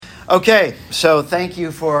Okay, so thank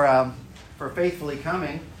you for faithfully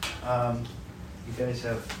coming. You guys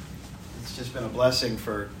it's just been a blessing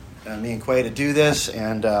for me and Quay to do this,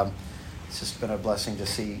 and it's just been a blessing to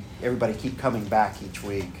see everybody keep coming back each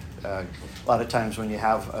week. A lot of times when you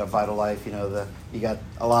have a Vital Life, you got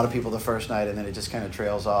a lot of people the first night, and then it just kind of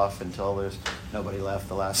trails off until there's nobody left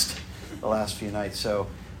the last few nights. So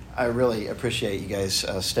I really appreciate you guys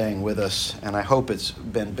staying with us, and I hope it's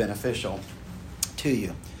been beneficial to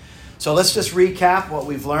you. So let's just recap what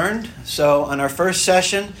we've learned. So in our first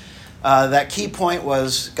session, that key point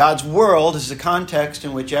was God's world is the context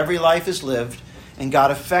in which every life is lived, and God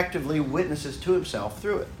effectively witnesses to himself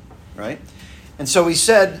through it, right? And so we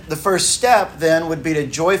said the first step then would be to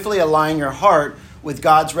joyfully align your heart with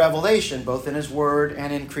God's revelation, both in his word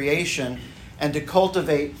and in creation, and to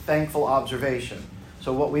cultivate thankful observation.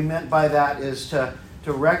 So what we meant by that is to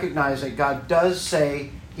recognize that God does say,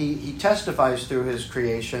 he testifies through his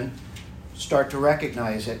creation. Start to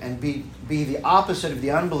recognize it and be the opposite of the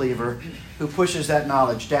unbeliever who pushes that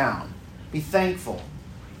knowledge down. Be thankful.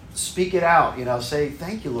 Speak it out. Say,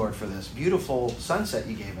 thank you, Lord, for this beautiful sunset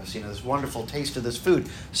you gave us. This wonderful taste of this food.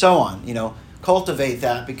 So on. Cultivate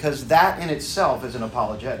that, because that in itself is an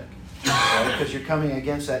apologetic. Right? Because you're coming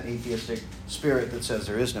against that atheistic spirit that says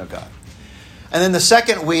there is no God. And then the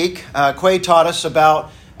second week, Quay taught us about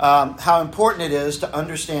how important it is to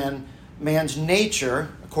understand man's nature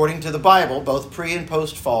according to the Bible, both pre- and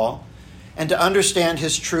post-fall, and to understand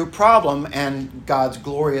his true problem and God's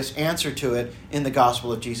glorious answer to it in the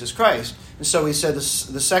gospel of Jesus Christ. And so we said the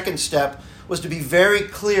second step was to be very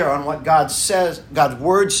clear on what God's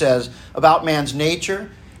word says about man's nature,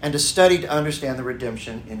 and to study to understand the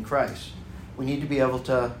redemption in Christ. We need to be able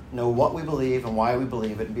to know what we believe and why we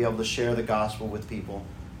believe it, and be able to share the gospel with people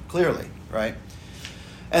clearly, right?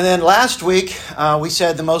 And then last week, we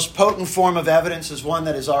said the most potent form of evidence is one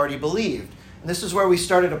that is already believed. And this is where we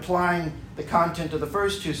started applying the content of the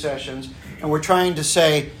first two sessions, and we're trying to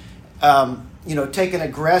say, take an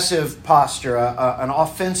aggressive posture, an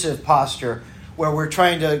offensive posture, where we're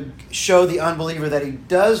trying to show the unbeliever that he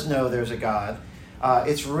does know there's a God.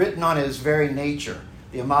 It's written on his very nature.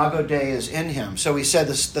 The Imago Dei is in him. So we said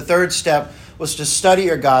the third step was to study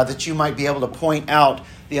your God, that you might be able to point out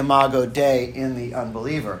the Imago Dei in the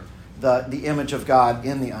unbeliever, the image of God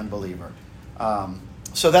in the unbeliever.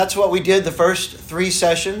 So that's what we did the first three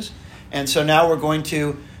sessions. And so now we're going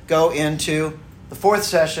to go into the fourth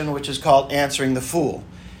session, which is called Answering the Fool.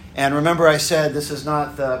 And remember I said this is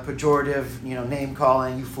not the pejorative, name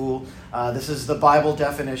calling, you fool. This is the Bible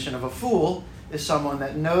definition of a fool, is someone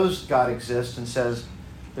that knows God exists and says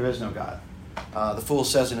there is no God. The fool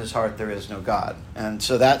says in his heart there is no God. And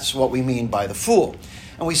so that's what we mean by the fool.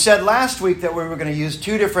 And we said last week that we were going to use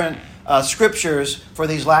two different scriptures for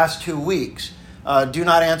these last 2 weeks. Do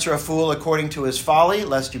not answer a fool according to his folly,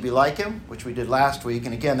 lest you be like him, which we did last week.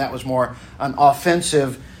 And again, that was more an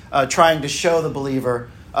offensive, trying to show the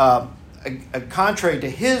believer, contrary to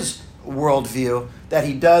his worldview, that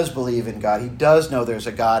he does believe in God. He does know there's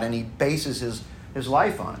a God, and he bases his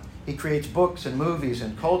life on it. He creates books and movies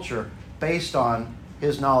and culture based on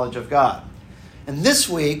his knowledge of God. And this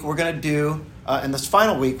week, we're going to do, in this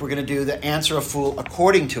final week, we're going to do the answer a fool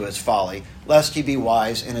according to his folly, lest he be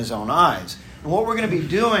wise in his own eyes. And what we're going to be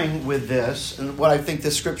doing with this, and what I think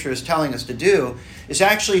this scripture is telling us to do, is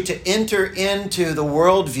actually to enter into the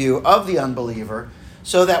worldview of the unbeliever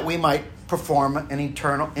so that we might perform an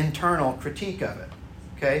internal critique of it.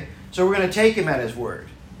 Okay? So we're going to take him at his word.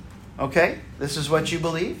 Okay? This is what you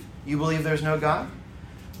believe. You believe there's no God.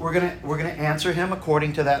 We're going to answer him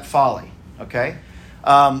according to that folly. Okay?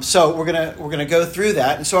 So we're going to go through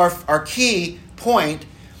that. And so our key point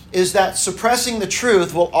is that suppressing the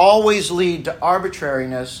truth will always lead to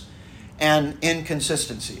arbitrariness and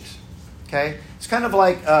inconsistencies. Okay? It's kind of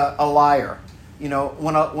like a liar.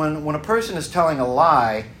 When a person is telling a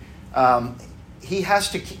lie, he has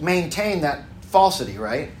to maintain that falsity,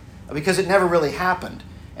 right? Because it never really happened.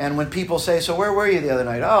 And when people say, so where were you the other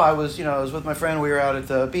night? Oh, I was with my friend. We were out at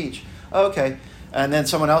the beach. Oh, okay. And then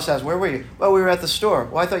someone else asks, where were you? Well, we were at the store.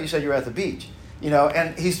 Well, I thought you said you were at the beach.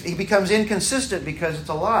 And he becomes inconsistent because it's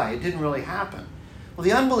a lie. It didn't really happen. Well,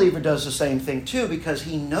 the unbeliever does the same thing too, because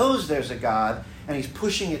he knows there's a God, and he's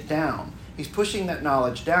pushing it down. He's pushing that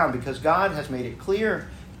knowledge down because God has made it clear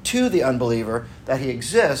to the unbeliever that he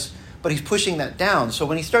exists, but he's pushing that down. So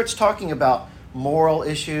when he starts talking about moral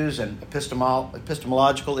issues and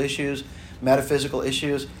epistemological issues, metaphysical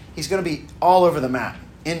issues, he's going to be all over the map.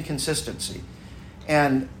 Inconsistency.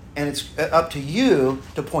 And it's up to you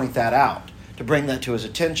to point that out, to bring that to his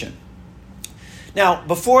attention. Now,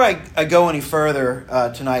 before I go any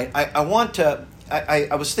further tonight, I want to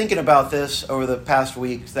I was thinking about this over the past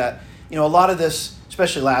week, that, a lot of this,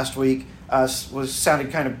 especially last week,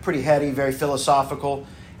 sounded kind of pretty heady, very philosophical.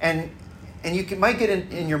 And you might get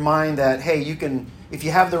in your mind that, hey, if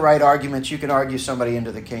you have the right arguments, you can argue somebody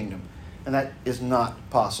into the kingdom. And that is not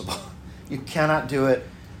possible. You cannot do it.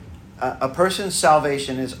 A person's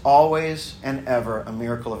salvation is always and ever a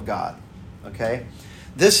miracle of God. Okay?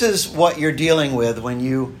 This is what you're dealing with when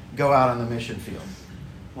you go out on the mission field.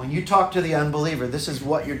 When you talk to the unbeliever, this is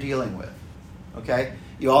what you're dealing with. Okay?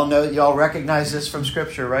 You all recognize this from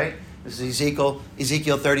Scripture, right? This is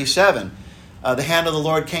Ezekiel 37. The hand of the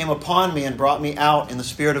Lord came upon me and brought me out, and the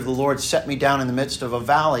Spirit of the Lord set me down in the midst of a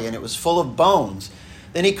valley, and it was full of bones.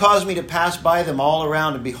 Then he caused me to pass by them all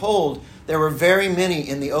around, and behold, there were very many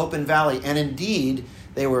in the open valley, and indeed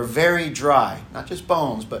they were very dry. Not just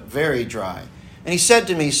bones, but very dry. And he said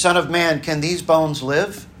to me, Son of man, can these bones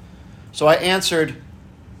live? So I answered,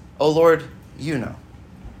 O Lord, you know.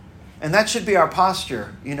 And that should be our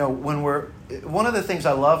posture. One of the things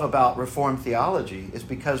I love about Reformed theology is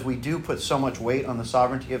because we do put so much weight on the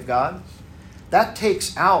sovereignty of God. That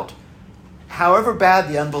takes out however bad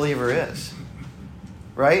the unbeliever is,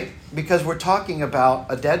 right? Because we're talking about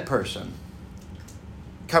a dead person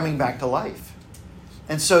coming back to life.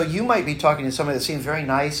 And so you might be talking to somebody that seems very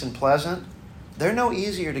nice and pleasant. They're no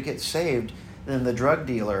easier to get saved than the drug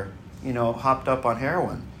dealer, hopped up on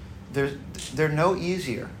heroin. They're no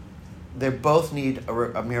easier. They both need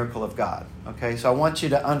a miracle of God. Okay, so I want you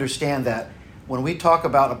to understand that when we talk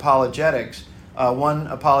about apologetics, one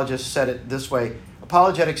apologist said it this way: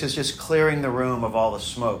 apologetics is just clearing the room of all the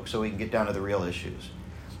smoke so we can get down to the real issues.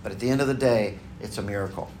 But at the end of the day, it's a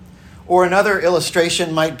miracle. Or another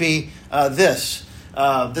illustration might be this.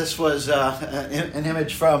 This was an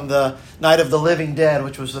image from the Night of the Living Dead,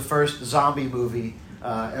 which was the first zombie movie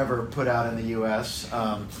ever put out in the U.S.,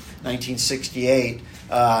 1968.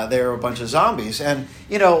 There were a bunch of zombies. And,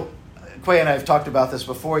 Quay and I have talked about this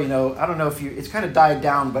before. I don't know if it's kind of died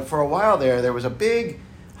down, but for a while there was a big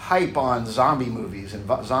hype on zombie movies and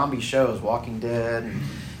zombie shows, Walking Dead, and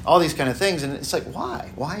all these kind of things. And it's like,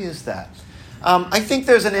 why? Why is that? I think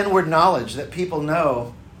there's an inward knowledge that people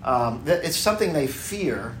know that it's something they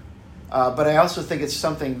fear, but I also think it's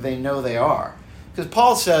something they know they are. Because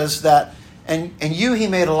Paul says that, and you he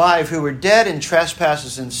made alive who were dead in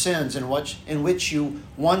trespasses and sins in which you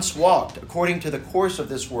once walked, according to the course of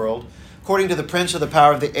this world, according to the prince of the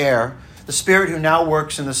power of the air, the spirit who now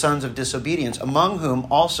works in the sons of disobedience, among whom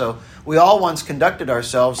also we all once conducted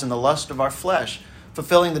ourselves in the lust of our flesh,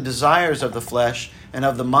 fulfilling the desires of the flesh and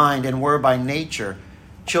of the mind, and were by nature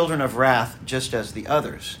children of wrath, just as the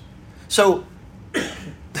others. So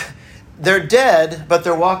they're dead, but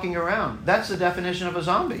they're walking around. That's the definition of a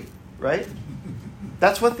zombie, right?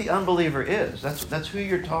 That's what the unbeliever is. That's who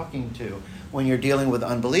you're talking to when you're dealing with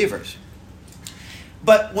unbelievers.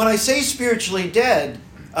 But when I say spiritually dead,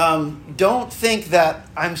 don't think that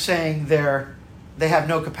I'm saying they have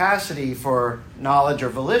no capacity for knowledge or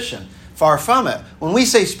volition. Far from it. When we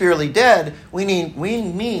say spiritually dead, we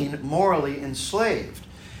mean morally enslaved.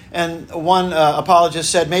 And one apologist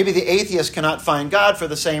said, maybe the atheist cannot find God for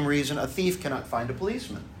the same reason a thief cannot find a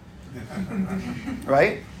policeman.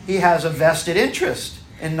 Right? He has a vested interest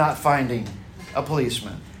in not finding a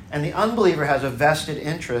policeman. And the unbeliever has a vested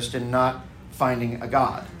interest in not finding a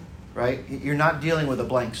God. Right? You're not dealing with a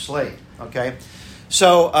blank slate. Okay?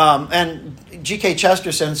 So, and G.K.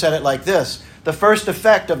 Chesterton said it like this: the first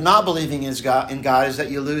effect of not believing in God is that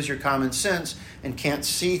you lose your common sense and can't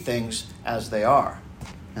see things as they are.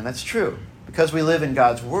 And that's true. Because we live in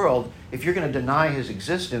God's world, if you're going to deny his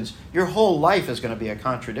existence, your whole life is going to be a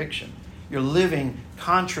contradiction. You're living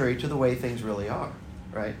contrary to the way things really are,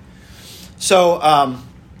 right? So,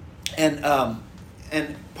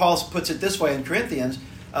 and Paul puts it this way in Corinthians: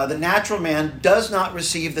 the natural man does not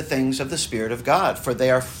receive the things of the Spirit of God, for they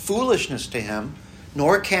are foolishness to him,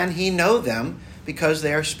 nor can he know them, because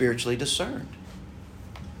they are spiritually discerned.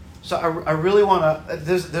 So I really want to,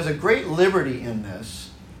 there's a great liberty in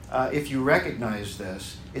this, if you recognize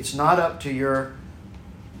this. It's not up to your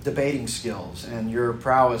debating skills and your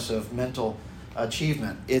prowess of mental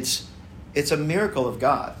achievement. It's a miracle of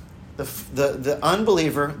God. The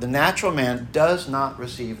unbeliever, the natural man, does not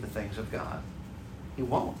receive the things of God. He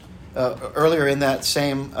won't. Earlier in that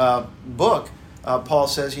same book, Paul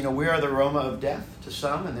says, we are the aroma of death to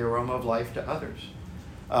some and the aroma of life to others.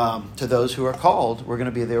 To those who are called, we're going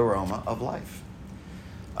to be the aroma of life.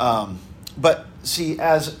 But see,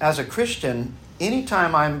 as a Christian,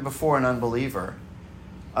 anytime I'm before an unbeliever,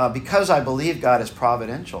 because I believe God is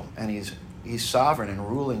providential and He's sovereign and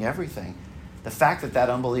ruling everything, the fact that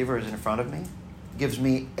unbeliever is in front of me gives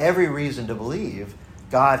me every reason to believe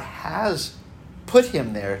God has put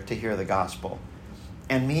him there to hear the gospel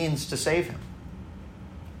and means to save him.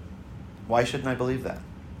 Why shouldn't I believe that,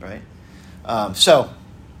 right?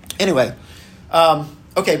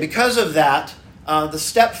 Okay, because of that, the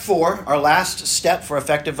step 4, our last step for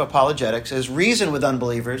effective apologetics, is reason with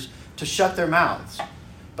unbelievers to shut their mouths,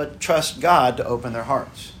 but trust God to open their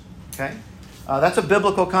hearts. Okay? That's a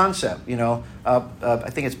biblical concept. I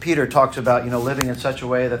think it's Peter talks about, living in such a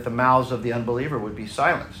way that the mouths of the unbeliever would be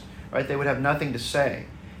silenced, right? They would have nothing to say.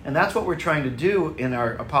 And that's what we're trying to do in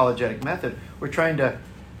our apologetic method. We're trying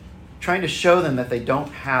to show them that they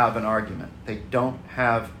don't have an argument. They don't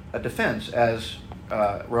have a defense, as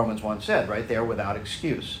Romans 1 said, right? They're without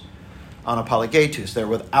excuse. On apologetus, they're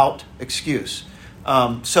without excuse.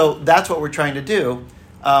 So that's what we're trying to do.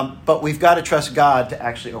 But we've got to trust God to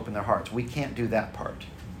actually open their hearts. We can't do that part.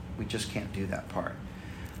 We just can't do that part.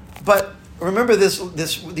 But remember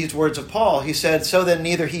these words of Paul. He said, "So then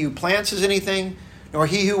neither he who plants is anything, nor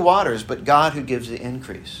he who waters, but God who gives the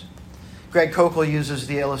increase." Greg Kokel uses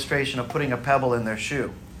the illustration of putting a pebble in their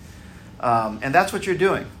shoe. And that's what you're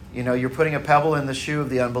doing. You're putting a pebble in the shoe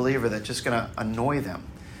of the unbeliever that's just going to annoy them.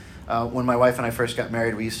 When my wife and I first got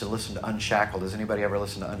married, we used to listen to Unshackled. Does anybody ever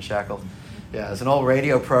listen to Unshackled? Yeah, it's an old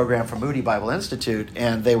radio program from Moody Bible Institute,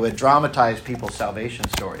 and they would dramatize people's salvation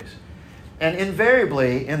stories. And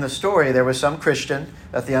invariably, in the story, there was some Christian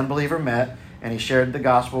that the unbeliever met, and he shared the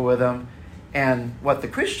gospel with them. And what the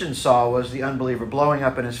Christian saw was the unbeliever blowing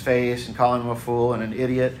up in his face and calling him a fool and an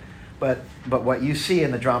idiot. But what you see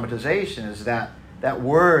in the dramatization is that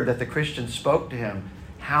word that the Christian spoke to him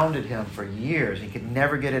hounded him for years. He could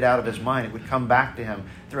never get it out of his mind. It would come back to him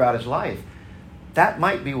throughout his life. That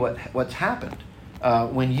might be what's happened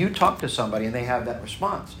when you talk to somebody and they have that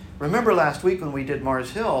response. Remember last week when we did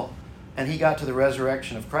Mars Hill and he got to the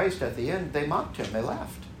resurrection of Christ at the end, they mocked him, they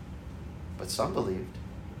laughed. But some believed,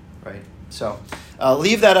 right? So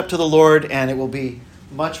leave that up to the Lord, and it will be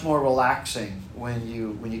much more relaxing when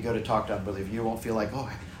you go to talk to unbelievers. You won't feel like,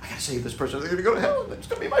 oh, I got to save this person. They're going to go to hell. It's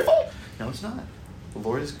going to be my fault. No, it's not. The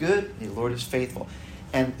Lord is good. The Lord is faithful.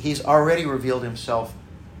 And he's already revealed himself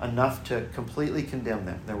enough to completely condemn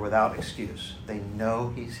them. They're without excuse. They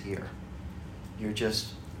know he's here. You're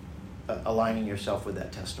just aligning yourself with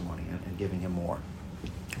that testimony and giving him more.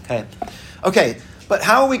 Okay, but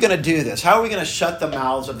how are we going to do this? How are we going to shut the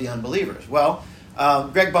mouths of the unbelievers? Well,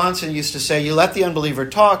 Greg Bonson used to say, you let the unbeliever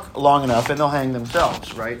talk long enough and they'll hang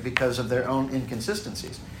themselves, right? Because of their own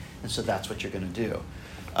inconsistencies. And so that's what you're going to do.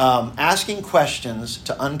 Asking questions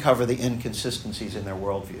to uncover the inconsistencies in their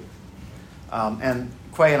worldview. And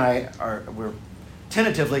Quay and I we're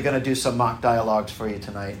tentatively going to do some mock dialogues for you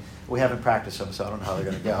tonight. We haven't practiced them, so I don't know how they're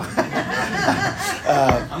going to go.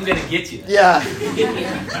 I'm going to get you. Yeah.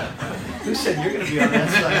 Who said you're going to be on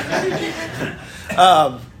that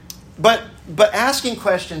side? But asking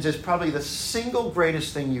questions is probably the single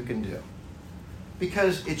greatest thing you can do,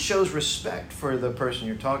 because it shows respect for the person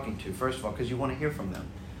you're talking to, first of all, because you want to hear from them.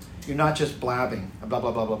 You're not just blabbing, blah,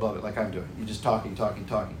 blah, blah, blah, blah, like I'm doing. You're just talking,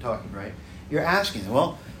 right? You're asking them,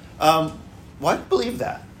 well, why do you believe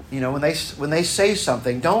that? When they say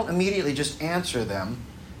something, don't immediately just answer them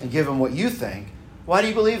and give them what you think. Why do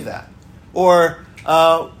you believe that? Or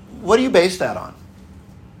what do you base that on?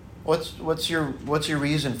 What's your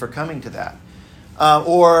reason for coming to that?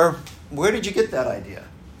 Or where did you get that idea?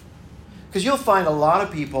 Because you'll find a lot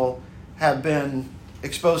of people have been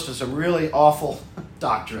exposed to some really awful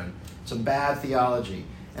doctrine, some bad theology,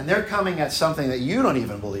 and they're coming at something that you don't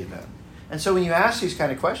even believe in. And so when you ask these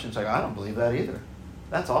kind of questions, like, I don't believe that either.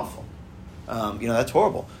 That's awful. That's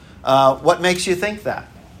horrible. What makes you think that?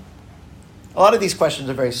 A lot of these questions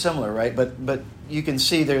are very similar, right? But you can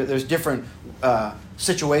see there's different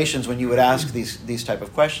situations when you would ask these type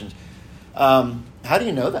of questions. How do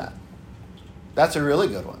you know that? That's a really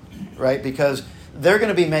good one, right? Because they're going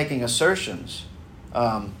to be making assertions,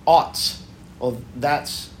 oughts. Well,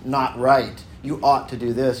 that's not right. You ought to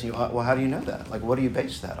do this. Well, how do you know that? Like, what do you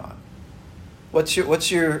base that on? What's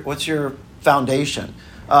your foundation?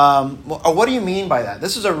 Or what do you mean by that?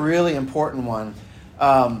 This is a really important one.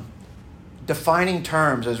 Defining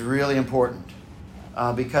terms is really important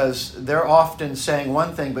because they're often saying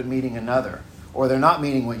one thing but meaning another, or they're not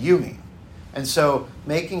meaning what you mean. And so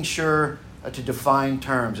making sure to define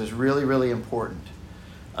terms is really, really important.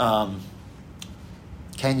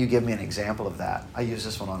 Can you give me an example of that? I use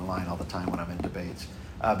this one online all the time when I'm in debates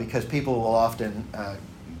because people will often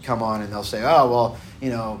come on and they'll say, oh,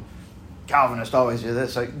 well, Calvinists always do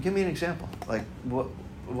this. Like, give me an example. Like,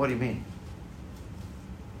 what do you mean?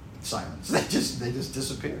 Silence. They just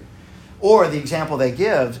disappear. Or the example they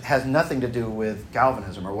give has nothing to do with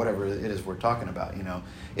Calvinism or whatever it is we're talking about.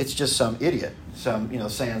 It's just some idiot,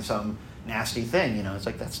 saying some nasty thing. It's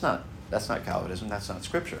like that's not Calvinism. That's not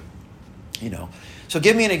Scripture. So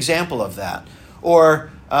give me an example of that.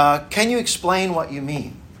 Or can you explain what you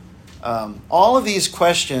mean? All of these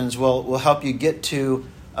questions will help you get to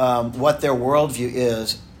what their worldview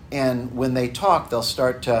is, and when they talk, you'll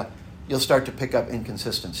start to pick up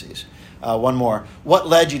inconsistencies. One more. What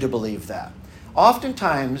led you to believe that?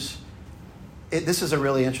 Oftentimes, this is a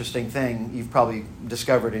really interesting thing you've probably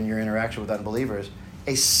discovered in your interaction with unbelievers.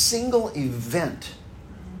 A single event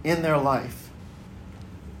in their life.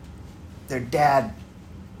 Their dad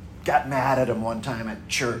got mad at them one time at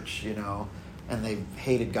church, and they've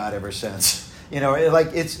hated God ever since.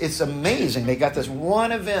 It's amazing. They got this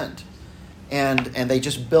one event, and they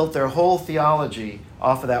just built their whole theology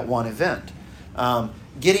off of that one event.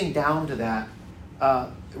 Getting down to that,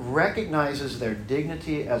 recognizes their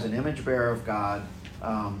dignity as an image bearer of God,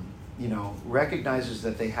 recognizes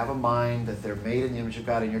that they have a mind, that they're made in the image of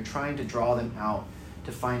God, and you're trying to draw them out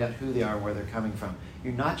to find out who they are and where they're coming from.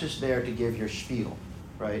 You're not just there to give your spiel,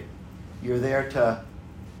 right? You're there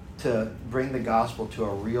to bring the gospel to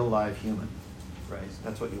a real live human, right?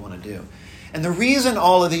 That's what you want to do. And the reason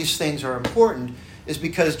all of these things are important is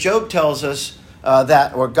because Job tells us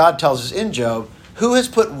or God tells us in Job, who has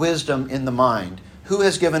put wisdom in the mind? Who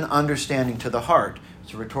has given understanding to the heart?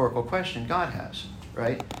 It's a rhetorical question. God has,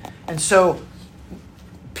 right? And so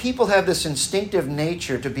people have this instinctive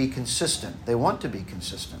nature to be consistent. They want to be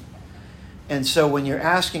consistent. And so when you're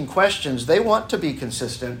asking questions, they want to be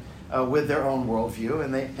consistent with their own worldview.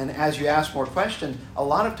 And as you ask more questions, a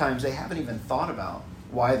lot of times they haven't even thought about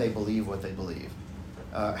why they believe what they believe,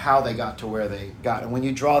 how they got to where they got. And when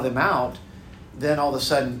you draw them out, then all of a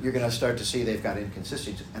sudden you're going to start to see they've got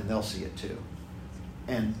inconsistencies, and they'll see it too.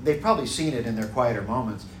 And they've probably seen it in their quieter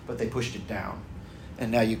moments, but they pushed it down.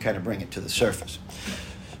 And now you kind of bring it to the surface.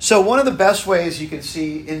 So one of the best ways you can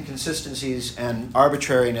see inconsistencies and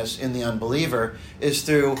arbitrariness in the unbeliever is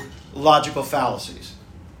through logical fallacies.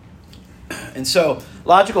 And so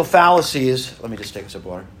logical fallacies, let me just take a sip of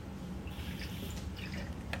water,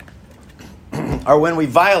 are when we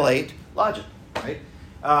violate logic, right?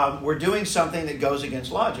 We're doing something that goes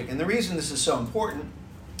against logic. And the reason this is so important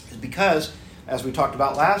is because, as we talked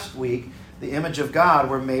about last week, the image of God,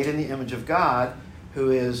 we're made in the image of God, who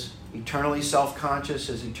is eternally self-conscious,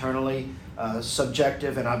 is eternally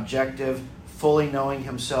subjective and objective, fully knowing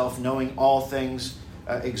himself, knowing all things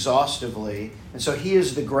exhaustively. And so he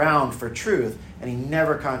is the ground for truth, and he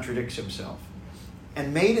never contradicts himself.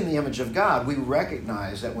 And made in the image of God, we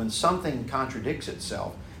recognize that when something contradicts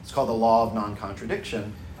itself, it's called the law of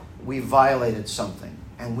non-contradiction, we violated something,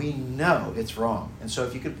 and we know it's wrong. And so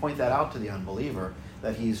if you could point that out to the unbeliever,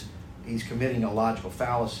 that he's committing a logical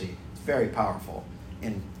fallacy, it's very powerful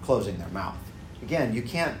in closing their mouth. Again, you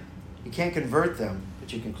can't convert them,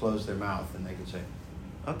 but you can close their mouth, and they can say,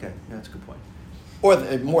 okay, yeah, that's a good point. Or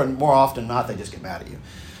more often not, they just get mad at you.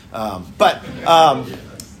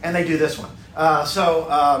 And they do this one.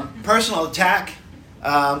 Personal attack,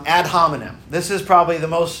 ad hominem. This is probably the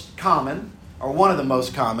most common, or one of the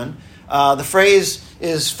most common. The phrase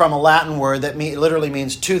is from a Latin word that literally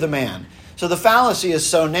means to the man. So the fallacy is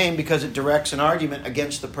so named because it directs an argument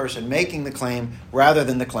against the person making the claim rather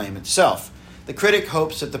than the claim itself. The critic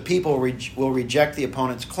hopes that the people will reject the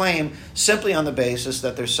opponent's claim simply on the basis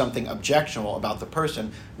that there's something objectionable about the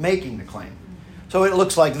person making the claim. So it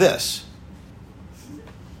looks like this.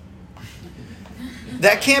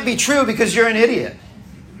 That can't be true because you're an idiot,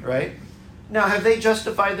 right? Now, have they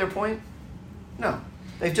justified their point? No.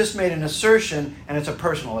 They've just made an assertion, and it's a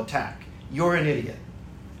personal attack. You're an idiot.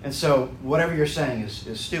 And so whatever you're saying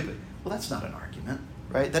is stupid. Well, that's not an argument,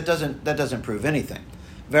 right? That doesn't prove anything.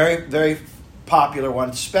 Very, very popular one,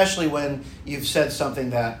 especially when you've said something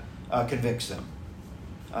that convicts them.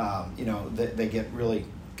 They get really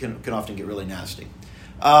can often get really nasty.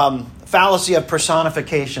 Fallacy of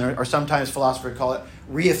personification, or sometimes philosophers call it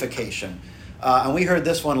reification. And we heard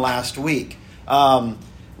this one last week.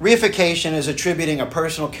 Reification is attributing a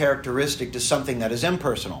personal characteristic to something that is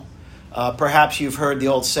impersonal. Perhaps you've heard the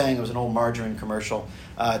old saying, it was an old margarine commercial,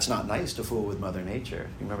 it's not nice to fool with Mother Nature.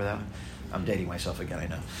 You remember that one? I'm dating myself again, I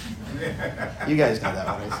know. You guys know that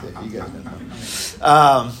one. You guys know that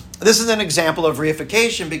one. This is an example of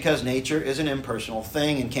reification because nature is an impersonal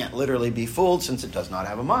thing and can't literally be fooled since it does not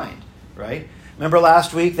have a mind, right? Remember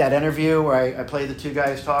last week, that interview where I played the two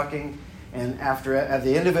guys talking, and at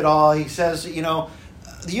the end of it all, he says, the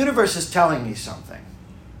universe is telling me something,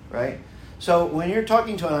 right? So when you're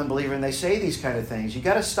talking to an unbeliever and they say these kind of things, you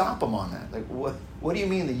got to stop them on that. Like, what do you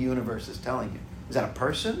mean the universe is telling you? Is that a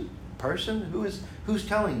person? Who's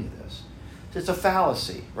telling you this? It's a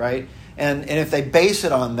fallacy, right? And if they base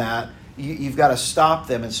it on that, you've got to stop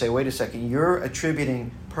them and say, wait a second, you're attributing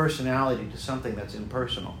personality to something that's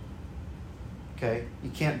impersonal. Okay? You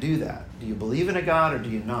can't do that. Do you believe in a God or do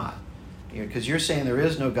you not? Because you're saying there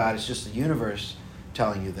is no God, it's just the universe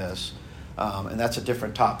telling you this. And that's a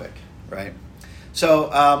different topic, right? So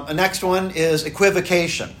the next one is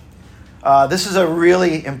equivocation. This is a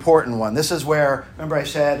really important one. This is where, remember I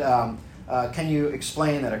said, can you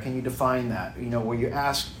explain that or can you define that? Where you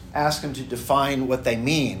ask them to define what they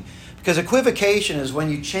mean. Because equivocation is when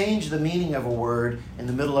you change the meaning of a word in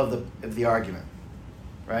the middle of the argument,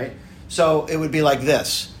 right? So it would be like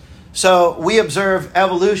this. So we observe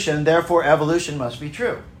evolution, therefore evolution must be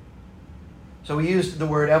true. So we used the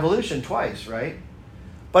word evolution twice, right?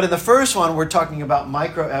 But in the first one, we're talking about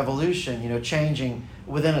microevolution, changing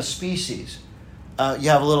within a species. You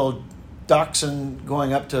have a little dachshund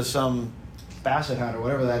going up to some basset hound or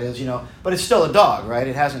whatever that is, but it's still a dog, right?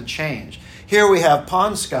 It hasn't changed. Here we have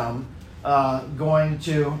pond scum going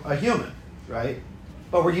to a human, right?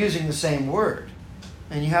 But we're using the same word.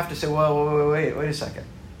 And you have to say, well, wait a second.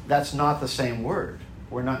 That's not the same word.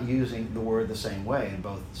 We're not using the word the same way in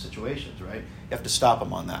both situations, right? You have to stop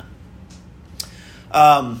them on that.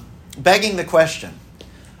 Begging the question.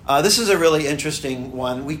 This is a really interesting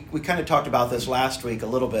one. We kind of talked about this last week a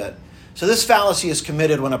little bit. So this fallacy is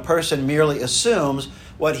committed when a person merely assumes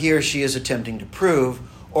what he or she is attempting to prove,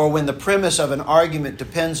 or when the premise of an argument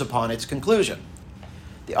depends upon its conclusion.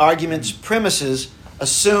 The argument's premises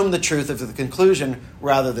assume the truth of the conclusion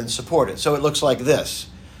rather than support it. So it looks like this.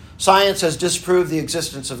 Science has disproved the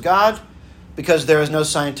existence of God because there is no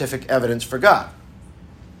scientific evidence for God.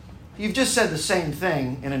 You've just said the same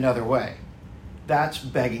thing in another way. That's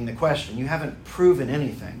begging the question. You haven't proven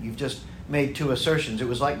anything. You've just made two assertions. It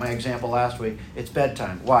was like my example last week. It's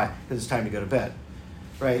bedtime. Why? Because it's time to go to bed.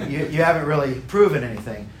 Right? You haven't really proven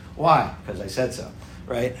anything. Why? Because I said so.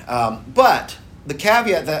 Right? But the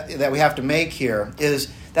caveat that we have to make here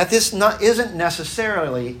is that this isn't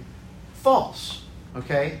necessarily false.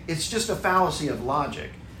 Okay? It's just a fallacy of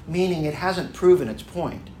logic, meaning it hasn't proven its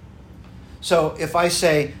point. So if I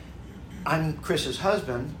say, I'm Chris's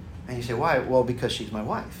husband, and you say, why? Well, because she's my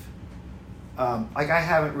wife. I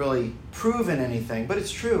haven't really proven anything, but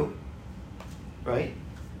it's true, right?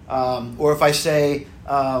 Or if I say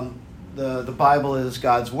the Bible is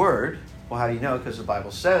God's word, well, how do you know? Because the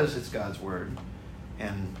Bible says it's God's word,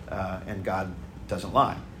 and God doesn't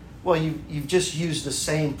lie. Well, you've just used the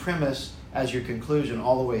same premise as your conclusion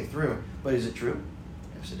all the way through. But is it true?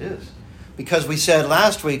 Yes, it is. Because we said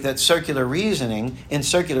last week that in circular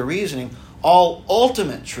reasoning, all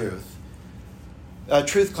ultimate truth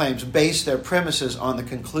claims base their premises on the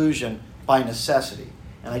conclusion by necessity.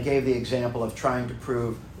 And I gave the example of trying to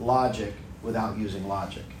prove logic without using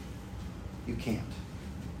logic. You can't,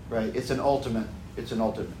 right? It's an ultimate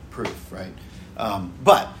proof, right?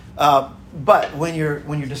 But when you're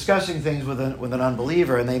discussing things with an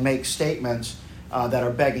unbeliever and they make statements that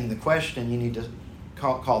are begging the question, you need to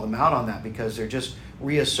call them out on that, because they're just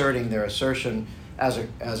reasserting their assertion as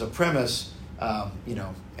a premise,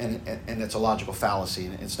 and it's a logical fallacy,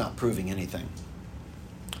 and it's not proving anything.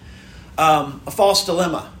 A false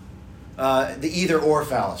dilemma, the either-or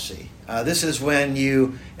fallacy. This is when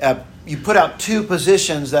you put out two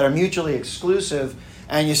positions that are mutually exclusive,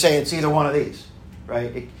 and you say it's either one of these,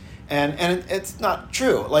 right? And it's not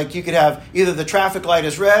true. Like, you could have either the traffic light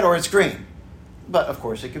is red or it's green, but of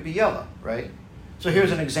course it could be yellow, right? So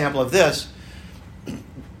here's an example of this.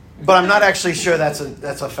 But I'm not actually sure that's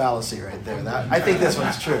a fallacy right there. I think this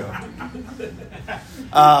one's true.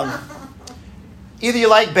 Either you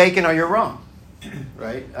like bacon or you're wrong,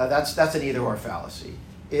 right? That's an either-or fallacy.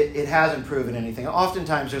 It hasn't proven anything.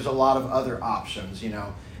 Oftentimes there's a lot of other options,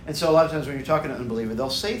 And so a lot of times when you're talking to an unbeliever,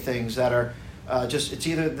 they'll say things that are it's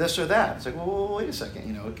either this or that. It's like, well, wait a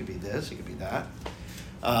second. It could be this, it could be that.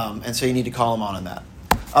 And so you need to call them on that.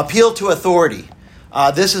 Appeal to authority.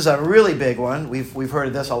 This is a really big one. We've heard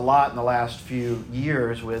of this a lot in the last few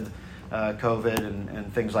years with COVID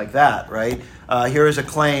and things like that, right? Here is a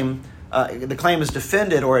claim. The claim is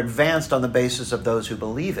defended or advanced on the basis of those who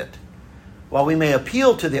believe it. While we may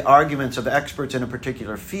appeal to the arguments of experts in a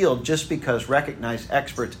particular field, just because recognized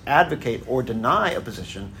experts advocate or deny a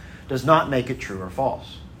position does not make it true or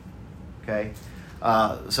false. Okay?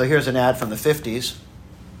 So here's an ad from the 50s.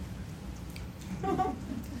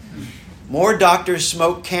 More doctors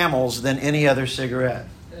smoke Camels than any other cigarette.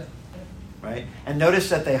 Right? And notice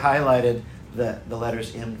that they highlighted the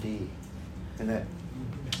letters MD. Isn't that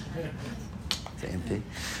it's empty?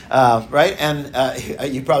 Right?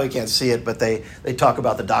 And you probably can't see it, but they talk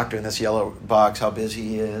about the doctor in this yellow box, how busy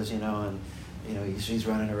he is, and he's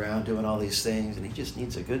running around doing all these things, and he just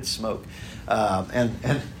needs a good smoke.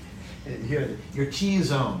 And here, your T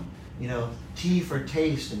zone, T for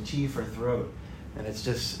taste and T for throat. And it's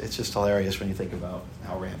just hilarious when you think about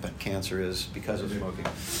how rampant cancer is because of smoking.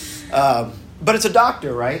 But it's a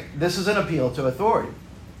doctor, right? This is an appeal to authority.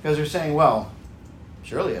 Because they're saying, well,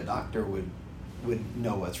 surely a doctor would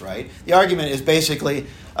know what's right. The argument is basically,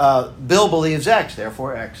 Bill believes X,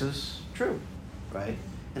 therefore X is true, right?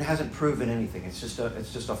 And it hasn't proven anything. It's just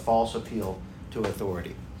a false appeal to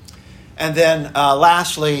authority. And then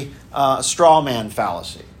lastly, straw man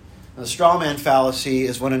fallacy. The straw man fallacy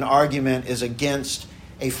is when an argument is against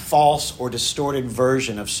a false or distorted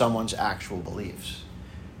version of someone's actual beliefs.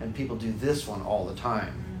 And people do this one all the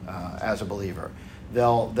time as a believer.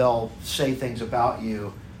 They'll say things about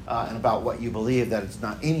you and about what you believe that it's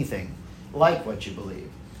not anything like what you believe.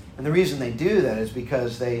 And the reason they do that is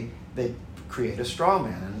because they create a straw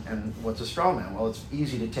man. And what's a straw man? Well, it's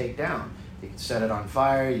easy to take down. You can set it on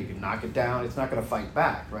fire, you can knock it down. It's not going to fight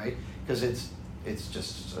back, right? Because it's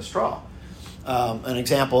just a straw. An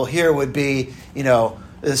example here would be,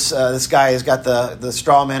 this guy has got the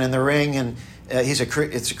straw man in the ring, and it's a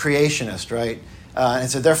creationist, right? And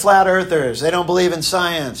said they're flat earthers. They don't believe in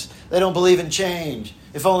science. They don't believe in change.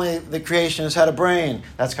 If only the creationists had a brain.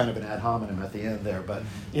 That's kind of an ad hominem at the end there, but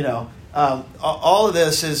all of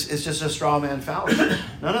this is just a straw man fallacy.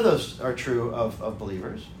 None of those are true of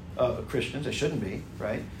believers, Christians. They shouldn't be,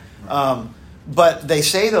 right? But they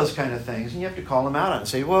say those kind of things, and you have to call them out on it and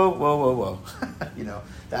say, whoa.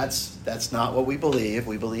 That's not what we believe.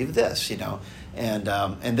 We believe this, and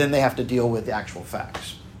then they have to deal with the actual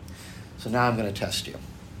facts. So now I'm going to test you.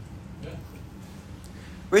 Yeah.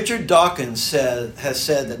 Richard Dawkins has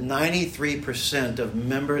said that 93% of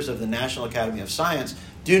members of the National Academy of Science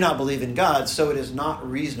do not believe in God, so it is not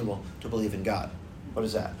reasonable to believe in God. What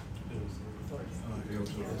is that?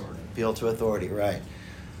 Appeal to authority, right.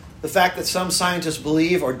 The fact that some scientists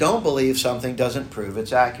believe or don't believe something doesn't prove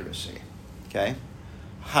its accuracy. Okay?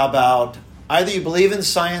 How about either you believe in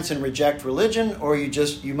science and reject religion, or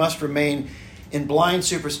you must remain in blind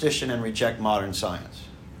superstition and reject modern science?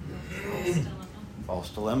 False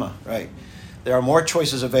dilemma, right. There are more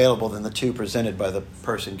choices available than the two presented by the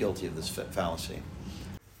person guilty of this fallacy.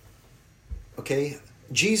 Okay?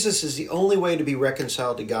 Jesus is the only way to be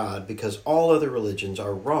reconciled to God because all other religions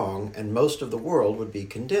are wrong and most of the world would be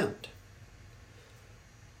condemned.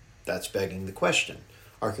 That's begging the question.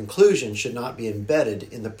 Our conclusion should not be embedded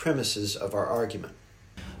in the premises of our argument.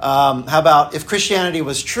 How about if Christianity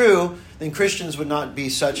was true, then Christians would not be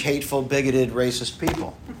such hateful, bigoted, racist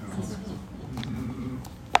people?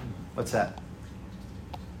 What's that?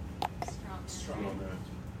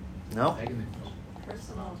 No?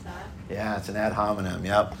 Personal attack. Yeah, it's an ad hominem.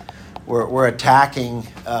 Yep, we're attacking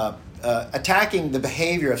the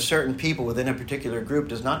behavior of certain people within a particular group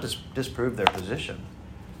does not disprove their position.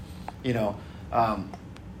 And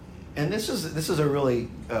this is a really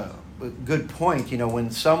good point.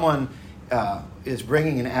 When someone is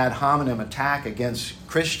bringing an ad hominem attack against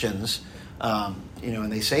Christians,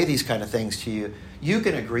 and they say these kind of things to you, you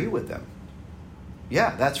can agree with them.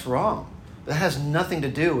 Yeah, that's wrong. That has nothing to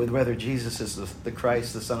do with whether Jesus is the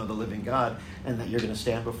Christ, the Son of the living God, and that you're going to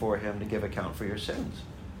stand before him to give account for your sins.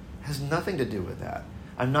 It has nothing to do with that.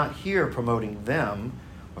 I'm not here promoting them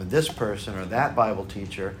or this person or that Bible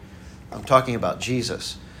teacher. I'm talking about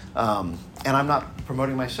Jesus. And I'm not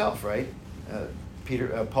promoting myself, right?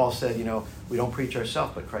 Paul said, we don't preach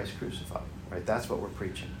ourselves, but Christ crucified, right? That's what we're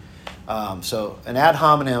preaching. So an ad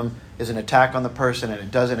hominem is an attack on the person, and it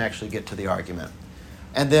doesn't actually get to the argument.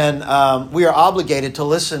 And then we are obligated to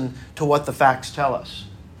listen to what the facts tell us.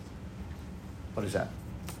 What is that?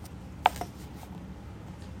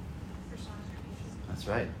 That's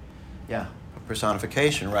right. Yeah,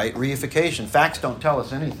 personification, right? Reification. Facts don't tell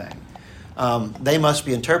us anything. They must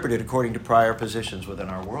be interpreted according to prior positions within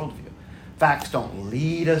our worldview. Facts don't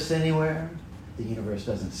lead us anywhere. The universe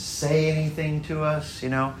doesn't say anything to us,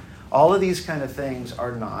 All of these kind of things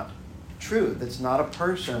are not true. That's not a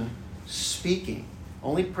person speaking.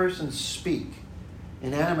 Only persons speak.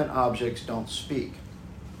 Inanimate objects don't speak.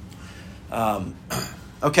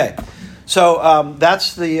 Okay, so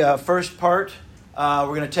that's the first part. We're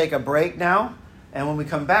going to take a break now. And when we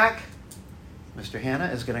come back, Mr. Hanna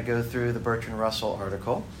is going to go through the Bertrand Russell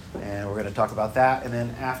article. And we're going to talk about that. And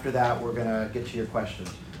then after that, we're going to get to your questions.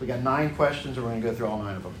 We got 9 questions, and we're going to go through all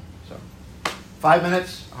 9 of them. So 5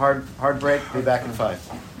 minutes, hard break. Be back in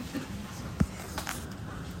 5.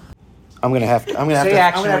 I'm gonna have to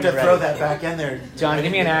throw that back in there. John,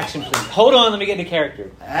 give me an action, please. Hold on, let me get into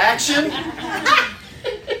character. Action.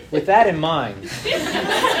 With that in mind,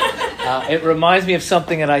 it reminds me of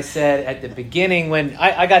something that I said at the beginning when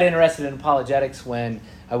I got interested in apologetics, when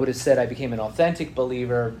I would have said I became an authentic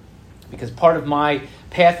believer, because part of my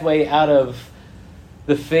pathway out of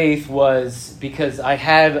the faith was because I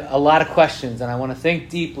had a lot of questions and I want to think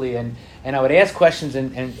deeply, and I would ask questions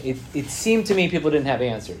and it seemed to me people didn't have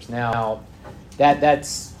answers. Now,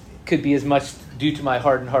 that's could be as much due to my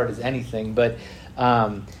hardened heart as anything, but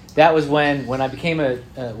that was when I became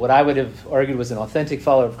what I would have argued was an authentic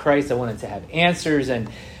follower of Christ. I wanted to have answers, and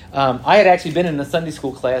I had actually been in a Sunday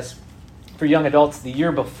school class for young adults the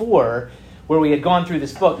year before where we had gone through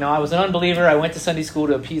this book. Now, I was an unbeliever. I went to Sunday school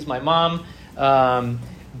to appease my mom,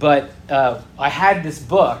 but I had this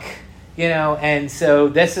book, and so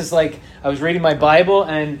this is like I was reading my Bible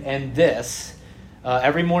and this.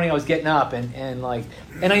 Every morning I was getting up and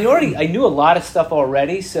I knew a lot of stuff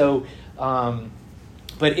already, so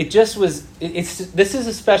but it just was this is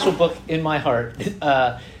a special book in my heart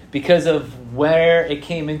because of where it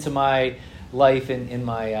came into my life in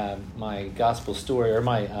my my gospel story, or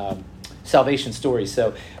my salvation story.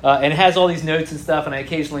 So and it has all these notes and stuff, and I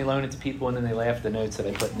occasionally loan it to people and then they laugh at the notes that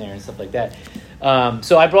I put in there and stuff like that.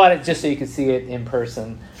 So I brought it just so you could see it in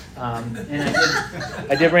person. And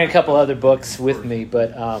I did bring a couple other books with me,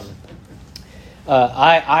 but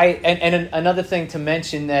another thing to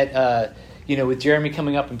mention that with Jeremy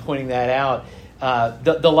coming up and pointing that out,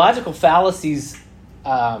 the logical fallacies,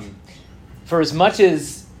 for as much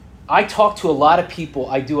as I talk to a lot of people,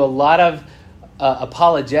 I do a lot of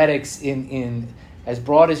apologetics in as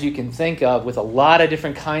broad as you can think of with a lot of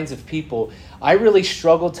different kinds of people. I really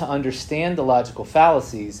struggle to understand the logical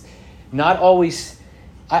fallacies. Not always.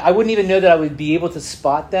 I wouldn't even know that I would be able to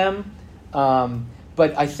spot them.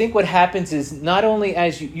 But I think what happens is not only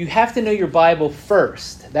as you have to know your Bible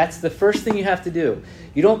first. That's the first thing you have to do.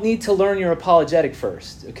 You don't need to learn your apologetic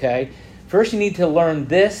first, okay? First you need to learn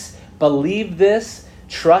this, believe this,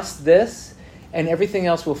 trust this, and everything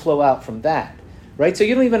else will flow out from that, right? So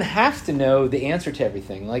you don't even have to know the answer to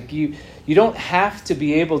everything. Like you don't have to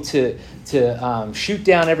be able to shoot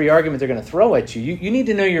down every argument they're going to throw at you. You need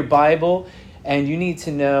to know your Bible. And you need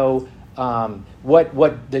to know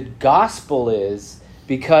what the gospel is,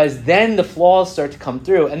 because then the flaws start to come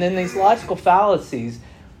through. And then these logical fallacies,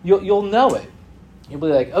 you'll know it. You'll be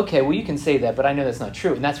like, okay, well, you can say that, but I know that's not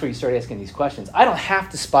true. And that's where you start asking these questions. I don't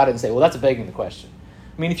have to spot it and say, well, that's begging the question.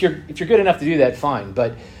 I mean, if you're good enough to do that, fine.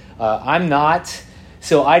 But I'm not.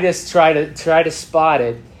 So I just try to spot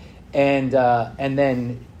it, and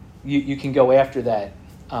then you can go after that.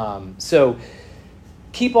 So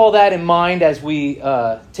keep all that in mind as we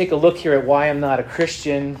take a look here at Why I'm Not a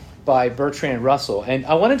Christian by Bertrand Russell. And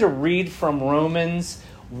I wanted to read from Romans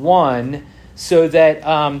 1 so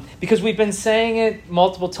that, because we've been saying it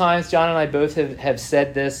multiple times, John and I both have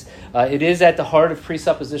said this, it is at the heart of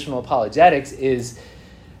presuppositional apologetics, is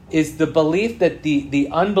the belief that the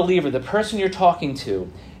unbeliever, the person you're talking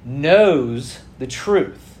to, knows the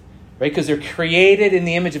truth, right? Because they're created in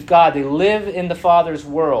the image of God. They live in the Father's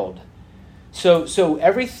world. So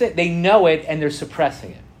everything, they know it and they're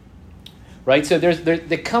suppressing it, right? So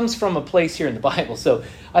that comes from a place here in the Bible. So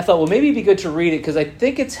I thought, well, maybe it'd be good to read it because I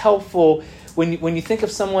think it's helpful when you think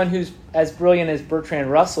of someone who's as brilliant as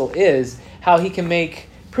Bertrand Russell is, how he can make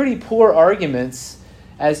pretty poor arguments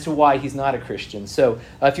as to why he's not a Christian. So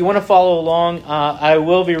if you want to follow along, I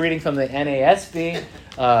will be reading from the NASB,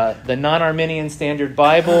 the Non-Arminian Standard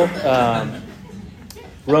Bible,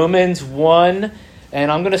 Romans 1. And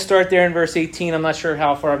I'm going to start there in verse 18. I'm not sure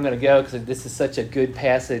how far I'm going to go because this is such a good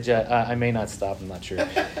passage. I may not stop. I'm not sure.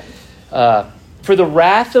 For the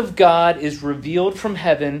wrath of God is revealed from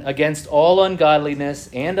heaven against all ungodliness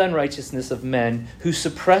and unrighteousness of men who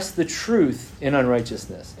suppress the truth in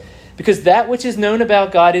unrighteousness. Because that which is known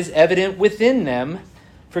about God is evident within them,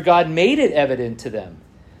 for God made it evident to them.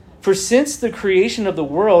 For since the creation of the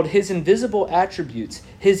world, his invisible attributes,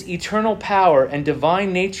 his eternal power and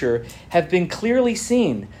divine nature have been clearly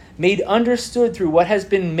seen, made understood through what has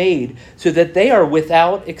been made, so that they are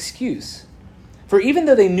without excuse. For even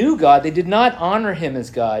though they knew God, they did not honor him as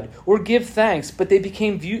God or give thanks, but they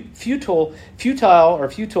became futile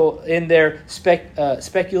in their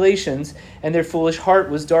speculations, and their foolish heart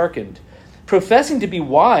was darkened. Professing to be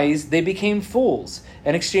wise, they became fools,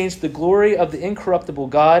 and exchanged the glory of the incorruptible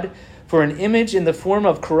God for an image in the form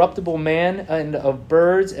of corruptible man and of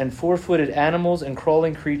birds and four-footed animals and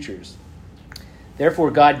crawling creatures.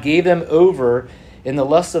 Therefore God gave them over in the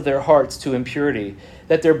lust of their hearts to impurity,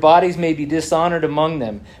 that their bodies may be dishonored among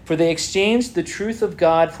them. For they exchanged the truth of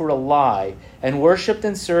God for a lie, and worshipped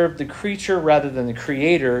and served the creature rather than the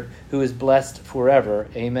Creator, who is blessed forever.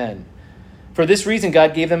 Amen. For this reason,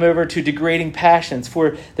 God gave them over to degrading passions,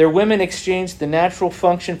 for their women exchanged the natural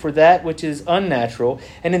function for that which is unnatural,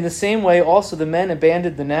 and in the same way also the men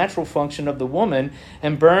abandoned the natural function of the woman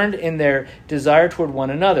and burned in their desire toward one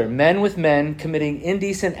another, men with men committing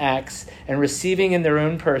indecent acts and receiving in their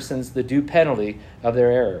own persons the due penalty of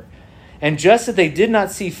their error. And just as they did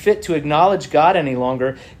not see fit to acknowledge God any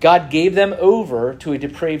longer, God gave them over to a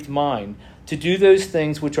depraved mind, to do those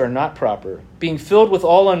things which are not proper, being filled with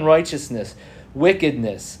all unrighteousness,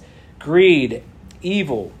 wickedness, greed,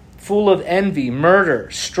 evil, full of envy,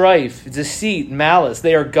 murder, strife, deceit, malice.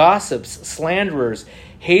 They are gossips, slanderers,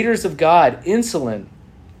 haters of God, insolent,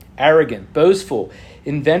 arrogant, boastful,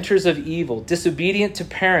 inventors of evil, disobedient to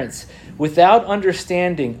parents, without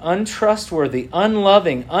understanding, untrustworthy,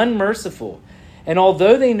 unloving, unmerciful. And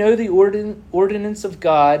although they know the ordinance of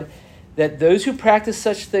God, that those who practice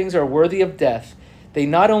such things are worthy of death, they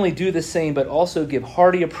not only do the same, but also give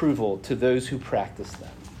hearty approval to those who practice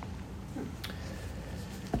them.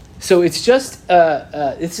 So it's just,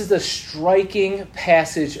 this is a striking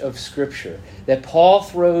passage of Scripture that Paul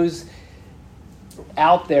throws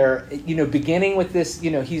out there, beginning with this,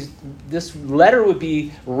 this letter would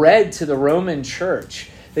be read to the Roman church.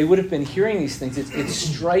 They would have been hearing these things. It's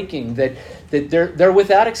striking that they're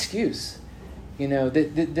without excuse.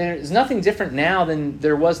 There's nothing different now than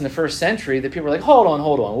there was in the first century, that people are like, hold on.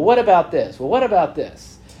 Well, what about this? Well, what about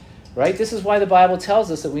this? Right? This is why the Bible tells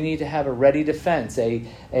us that we need to have a ready defense, an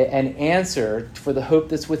answer for the hope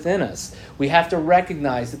that's within us. We have to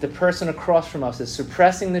recognize that the person across from us is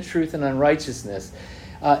suppressing the truth and unrighteousness,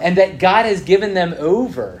 and that God has given them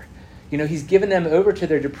over. He's given them over to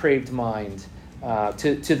their depraved mind,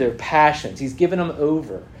 to their passions. He's given them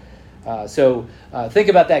over. So think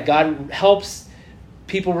about that. God helps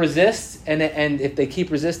people resist, and if they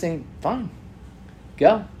keep resisting, fine,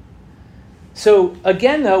 go. So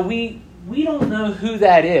again, though, we don't know who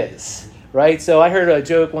that is, right? So I heard a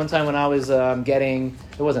joke one time when I was it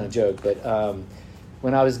wasn't a joke, but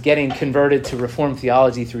when I was getting converted to Reformed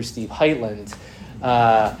theology through Steve Heitland,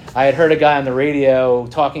 I had heard a guy on the radio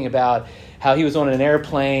talking about how he was on an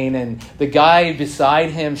airplane, and the guy beside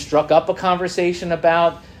him struck up a conversation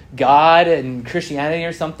about God and Christianity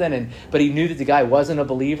or something, but he knew that the guy wasn't a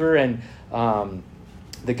believer, and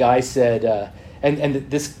the guy said, and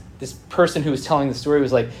this person who was telling the story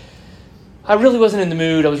was like, I really wasn't in the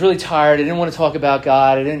mood. I was really tired. I didn't want to talk about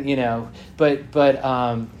God. I didn't, but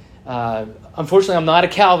unfortunately, I'm not a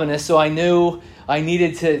Calvinist, so I knew I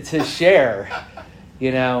needed to share,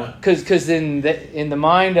 because in the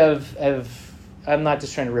mind of I'm not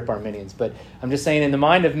just trying to rip Arminians, but I'm just saying in the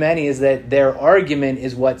mind of many is that their argument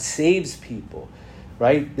is what saves people,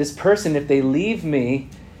 right? This person, if they leave me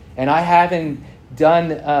and I haven't done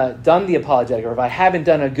the apologetic, or if I haven't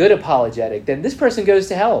done a good apologetic, then this person goes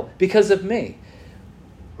to hell because of me.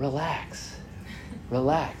 Relax.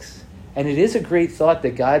 And it is a great thought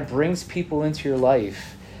that God brings people into your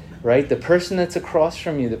life, right? The person that's across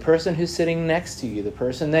from you, the person who's sitting next to you, the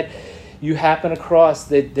person that you happen across,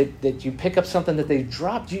 that you pick up something that they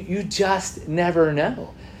dropped. You just never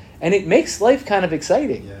know. And it makes life kind of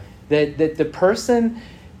exciting. Yeah. That the person,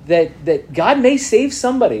 that God may save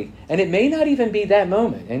somebody, and it may not even be that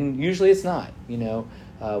moment. And usually it's not.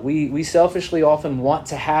 We selfishly often want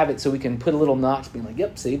to have it so we can put a little notch, being like,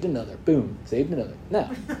 yep, saved another. Boom, saved another.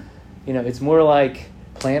 No. It's more like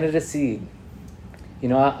planted a seed.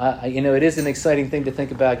 It is an exciting thing to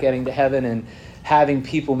think about getting to heaven and having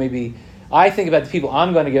people maybe... I think about the people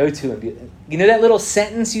I'm going to go to and be, that little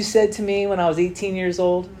sentence you said to me when I was 18 years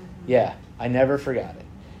old? Yeah, I never forgot it.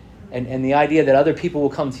 And the idea that other people will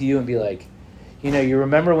come to you and be like, you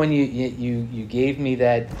remember when you gave me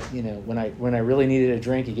that, when I really needed a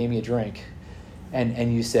drink, you gave me a drink,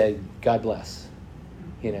 and you said, God bless.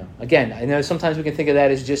 Again, I know sometimes we can think of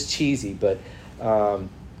that as just cheesy, but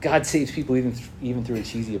God saves people even through a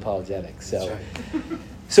cheesy apologetic. So. That's right.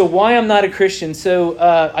 So why I'm not a Christian. So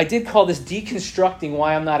I did call this deconstructing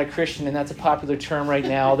why I'm not a Christian, and that's a popular term right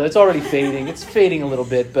now, although it's already fading. It's fading a little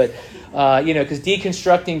bit, but, because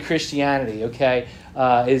deconstructing Christianity, okay,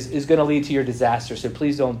 is going to lead to your disaster, so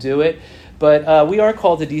please don't do it. But we are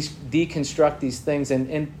called to deconstruct these things,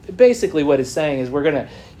 and basically what it's saying is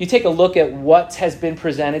you take a look at what has been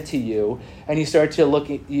presented to you, and you start to look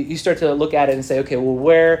at it and say, okay,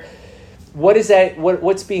 well, what is that?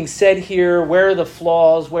 What's being said here? Where are the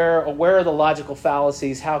flaws? Where are the logical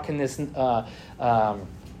fallacies? How can this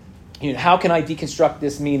how can I deconstruct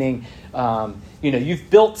this? Meaning, you've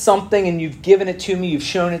built something and you've given it to me, you've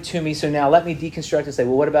shown it to me, so now let me deconstruct and say,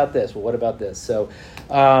 well, what about this? Well, what about this? So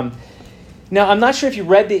now I'm not sure if you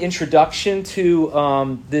read the introduction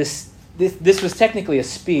to this. This was technically a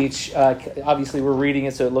speech. Obviously, we're reading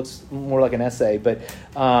it, so it looks more like an essay. But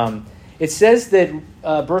it says that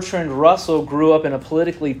Bertrand Russell grew up in a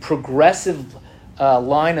politically progressive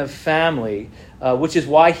line of family, which is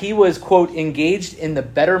why he was, quote, engaged in the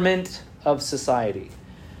betterment of society.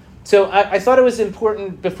 So I thought it was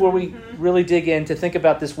important, before we really dig in, to think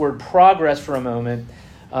about this word progress for a moment,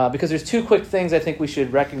 because there's two quick things I think we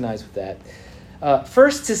should recognize with that.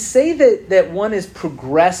 First, to say that one is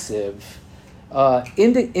progressive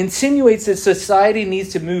insinuates that society needs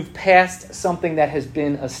to move past something that has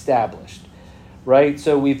been established, right?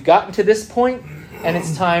 So we've gotten to this point, and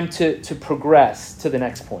it's time to progress to the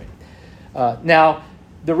next point. Now,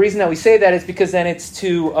 the reason that we say that is because then it's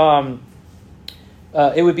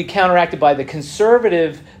it would be counteracted by the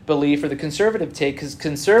conservative belief or the conservative take, because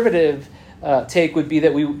conservative take would be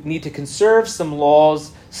that we need to conserve some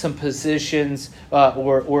laws, some positions,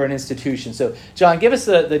 or an institution. So, John, give us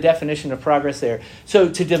the definition of progress there. So,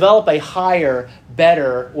 to develop a higher,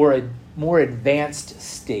 better, or a more advanced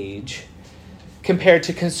stage, compared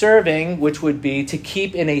to conserving, which would be to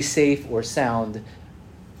keep in a safe or sound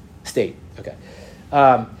state. Okay.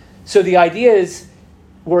 So the idea is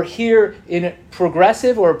we're here in a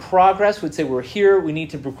progressive, or progress would say we're here, we need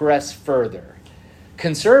to progress further.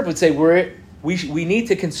 Conserve would say we need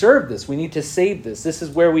to conserve this, we need to save this. This is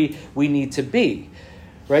where we need to be.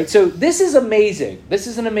 Right? So this is amazing. This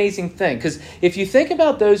is an amazing thing, because if you think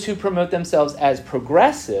about those who promote themselves as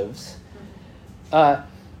progressives,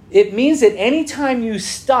 it means that anytime you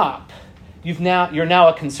stop, you're now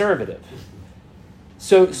a conservative.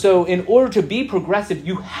 So in order to be progressive,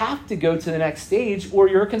 you have to go to the next stage, or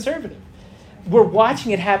you're a conservative. We're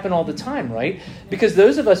watching it happen all the time, right? Because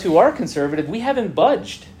those of us who are conservative, we haven't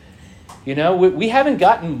budged. We haven't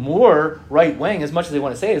gotten more right wing as much as they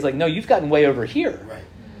want to say. It's like, no, you've gotten way over here.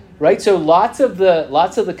 Right? So lots of the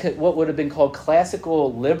what would have been called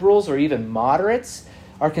classical liberals or even moderates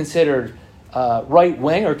are considered right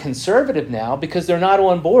wing or conservative now, because they're not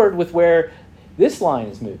on board with where this line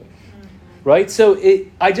is moving. Right? So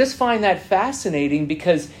I just find that fascinating,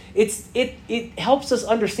 because it helps us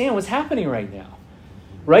understand what's happening right now.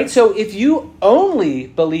 Right? So if you only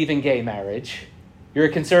believe in gay marriage, you're a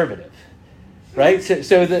conservative. Right? So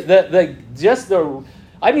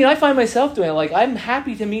I find myself doing it. Like, I'm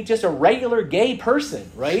happy to meet just a regular gay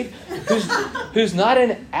person, right? Who's not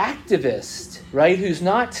an activist, right? Who's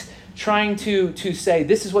not trying to say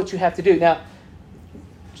this is what you have to do. Now,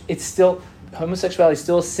 homosexuality is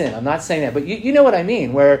still a sin. I'm not saying that, but you know what I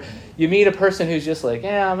mean, where you meet a person who's just like,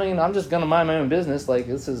 I'm just going to mind my own business. Like,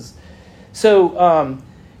 this is so.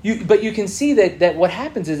 But you can see that what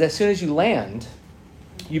happens is, as soon as you land,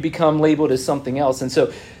 you become labeled as something else, and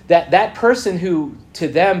so that person who, to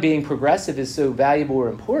them, being progressive is so valuable or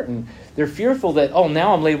important, they're fearful that,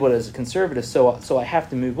 now I'm labeled as a conservative, so I have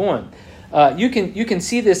to move on. You can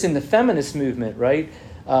see this in the feminist movement, right?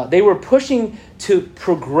 They were pushing to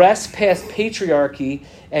progress past patriarchy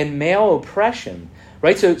and male oppression,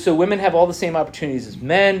 right? So women have all the same opportunities as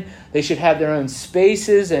men. They should have their own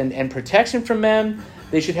spaces and protection from men.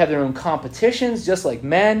 They should have their own competitions, just like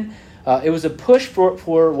men. It was a push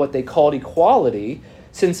for what they called equality,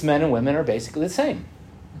 since men and women are basically the same.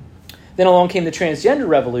 Then along came the transgender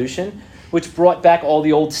revolution, which brought back all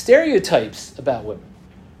the old stereotypes about women.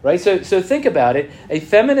 Right? So think about it. A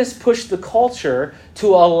feminist pushed the culture to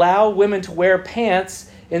allow women to wear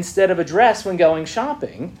pants instead of a dress when going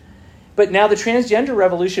shopping. But now the transgender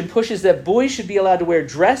revolution pushes that boys should be allowed to wear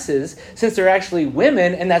dresses, since they're actually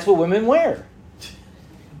women, and that's what women wear.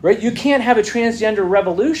 Right? You can't have a transgender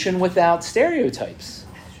revolution without stereotypes.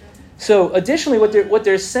 So additionally, what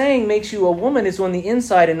they're saying makes you a woman is on the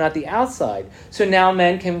inside and not the outside. So now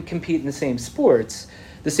men can compete in the same sports,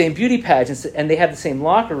 the same beauty pageants, and they have the same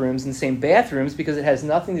locker rooms and the same bathrooms, because it has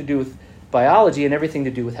nothing to do with biology and everything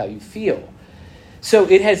to do with how you feel. So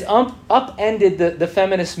it has upended the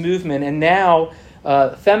feminist movement, and now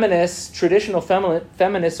traditional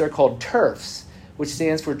feminists are called TERFs, which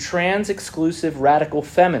stands for Trans-Exclusive Radical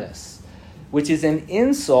Feminists, which is an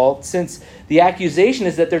insult, since the accusation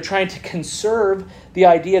is that they're trying to conserve the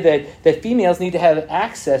idea that females need to have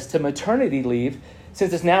access to maternity leave,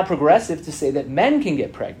 since it's now progressive to say that men can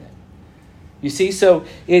get pregnant. You see, so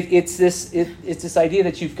it's this idea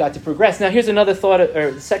that you've got to progress. Now, here's another thought,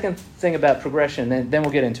 or the second thing about progression, and then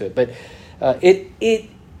we'll get into it. But it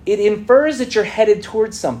infers that you're headed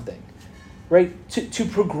towards something, right? To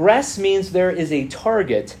progress means there is a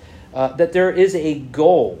target, that there is a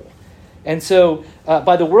goal. And so,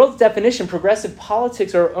 by the world's definition, progressive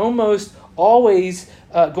politics are almost always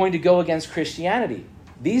going to go against Christianity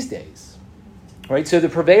these days. Right? So the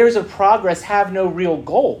purveyors of progress have no real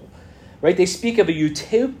goal. Right? They speak of a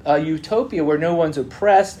utopia where no one's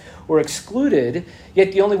oppressed or excluded,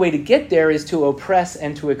 yet the only way to get there is to oppress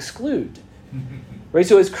and to exclude. Right?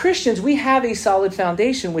 So as Christians, we have a solid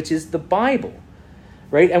foundation, which is the Bible.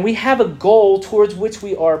 Right? And we have a goal towards which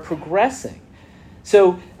we are progressing.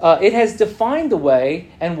 So it has defined the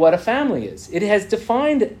way and what a family is. It has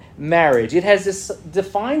defined marriage. It has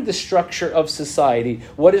defined the structure of society,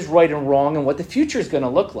 what is right and wrong, and what the future is going to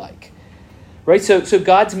look like. Right? So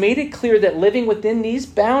God's made it clear that living within these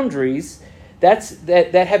boundaries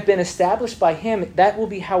that have been established by Him, that will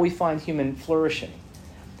be how we find human flourishing.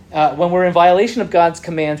 When we're in violation of God's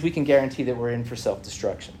commands, we can guarantee that we're in for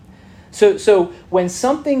self-destruction. So when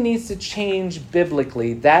something needs to change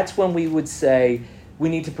biblically, that's when we would say we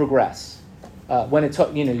need to progress. When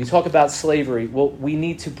you talk about slavery, well, we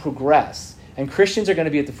need to progress, and Christians are going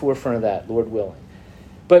to be at the forefront of that, Lord willing.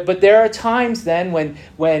 But there are times then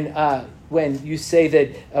when you say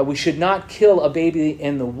that we should not kill a baby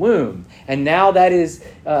in the womb, and now that is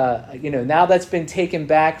now that's been taken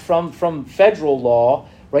back from federal law,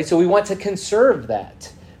 right? So we want to conserve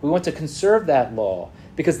that. We want to conserve that law,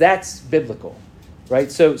 because that's biblical,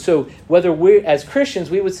 right? So whether we, as Christians,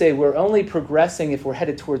 we would say we're only progressing if we're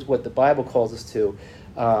headed towards what the Bible calls us to,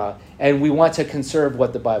 and we want to conserve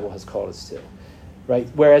what the Bible has called us to, right?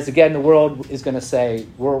 Whereas, again, the world is going to say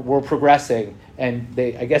we're progressing, and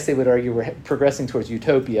I guess they would argue we're progressing towards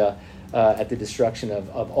utopia at the destruction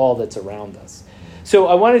of all that's around us. So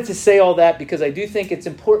I wanted to say all that because I do think it's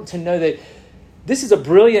important to know that this is a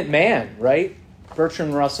brilliant man, right?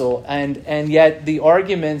 Bertrand Russell, and yet the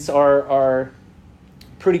arguments are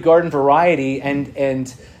pretty garden variety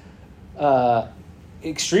and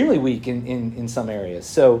extremely weak in some areas.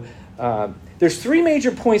 So there's three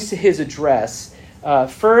major points to his address.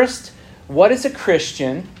 First, what is a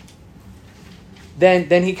Christian?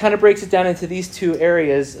 Then he kind of breaks it down into these two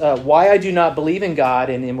areas: why I do not believe in God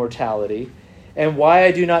and immortality, and why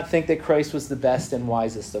I do not think that Christ was the best and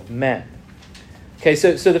wisest of men. Okay,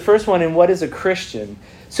 so the first one, and what is a Christian?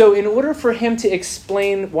 So in order for him to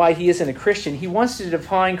explain why he isn't a Christian, he wants to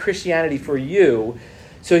define Christianity for you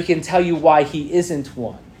so he can tell you why he isn't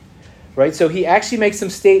one. Right? So he actually makes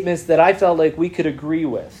some statements that I felt like we could agree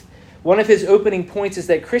with. One of his opening points is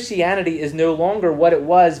that Christianity is no longer what it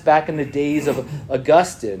was back in the days of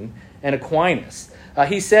Augustine and Aquinas.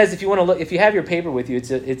 He says, if you want to look, if you have your paper with you,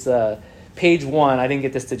 it's page 1. I didn't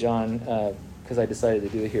get this to John because I decided to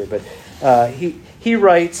do it here, but he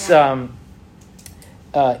writes in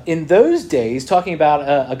those days, talking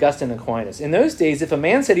about Augustine and Aquinas. In those days, if a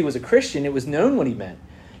man said he was a Christian, it was known what he meant.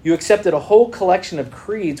 You accepted a whole collection of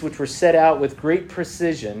creeds which were set out with great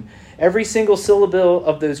precision. Every single syllable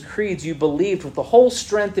of those creeds you believed with the whole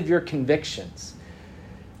strength of your convictions.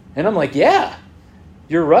 And I'm like, yeah,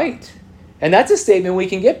 you're right. And that's a statement we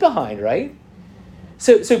can get behind, right?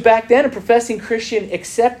 So back then, a professing Christian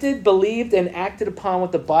accepted, believed, and acted upon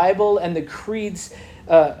what the Bible and the creeds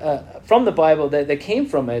from the Bible that came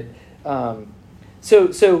from it.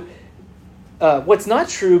 What's not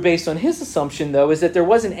true based on his assumption, though, is that there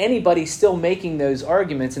wasn't anybody still making those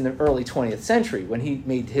arguments in the early 20th century when he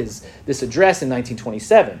made this address in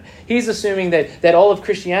 1927. He's assuming that all of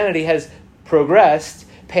Christianity has progressed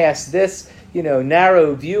past this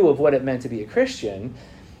narrow view of what it meant to be a Christian.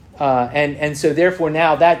 And so therefore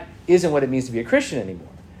now that isn't what it means to be a Christian anymore,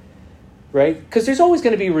 right? Because there's always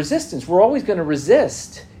going to be resistance. We're always going to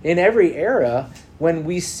resist in every era when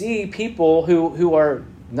we see people who are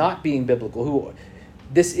not being biblical,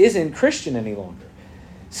 this isn't Christian any longer.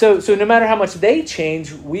 So no matter how much they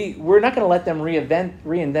change, we're not going to let them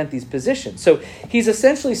reinvent these positions. So he's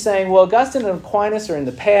essentially saying, well, Augustine and Aquinas are in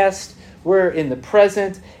the past, we're in the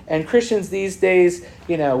present, and Christians these days,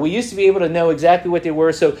 we used to be able to know exactly what they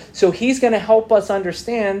were. So he's going to help us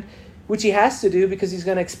understand, which he has to do because he's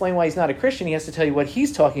going to explain why he's not a Christian. He has to tell you what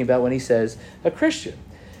he's talking about when he says a Christian.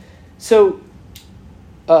 So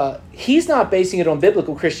he's not basing it on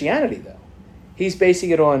biblical Christianity, though. He's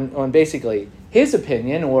basing it on basically his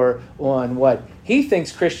opinion or on what he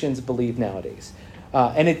thinks Christians believe nowadays.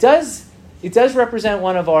 And it does represent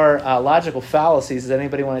one of our logical fallacies. Does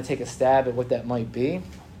anybody want to take a stab at what that might be?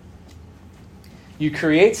 You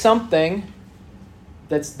create something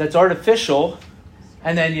that's artificial,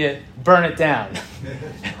 and then you burn it down.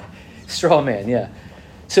 Straw man, yeah.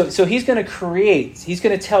 So he's going to create. He's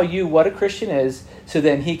going to tell you what a Christian is, so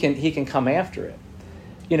then he can come after it.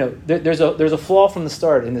 There's a flaw from the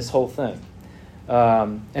start in this whole thing.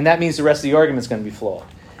 And that means the rest of the argument is going to be flawed.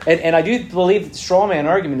 And I do believe that the straw man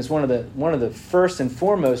argument is one of the first and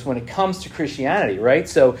foremost when it comes to Christianity, right?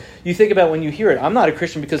 So you think about when you hear it, I'm not a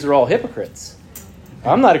Christian because they're all hypocrites.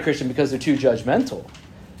 I'm not a Christian because they're too judgmental.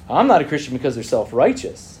 I'm not a Christian because they're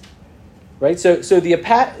self-righteous, right? So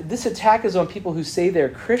this attack is on people who say they're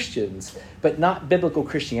Christians, but not biblical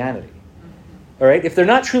Christianity. All right? If they're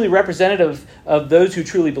not truly representative of those who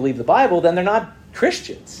truly believe the Bible, then they're not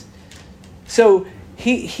Christians. So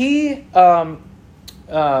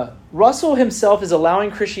Russell himself is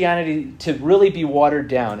allowing Christianity to really be watered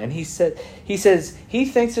down. And he says he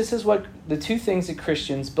thinks this is what the two things that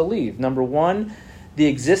Christians believe. Number one, the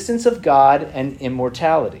existence of God and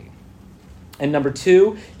immortality. And number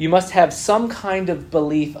two, you must have some kind of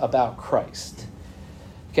belief about Christ.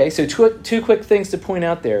 Okay, so two quick things to point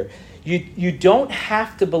out there. You don't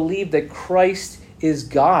have to believe that Christ is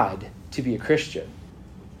God to be a Christian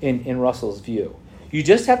in Russell's view. You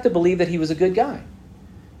just have to believe that he was a good guy.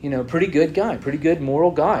 Pretty good guy, pretty good moral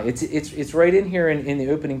guy. It's right in here in the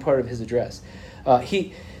opening part of his address.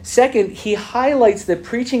 Second, he highlights that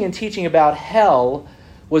preaching and teaching about hell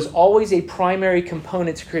was always a primary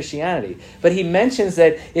component to Christianity. But he mentions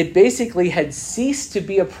that it basically had ceased to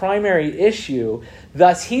be a primary issue.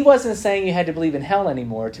 Thus, he wasn't saying you had to believe in hell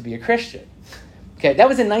anymore to be a Christian. Okay, that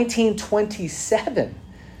was in 1927.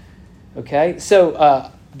 Okay, so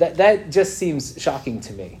that just seems shocking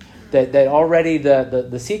to me. That already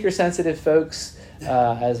the seeker-sensitive folks,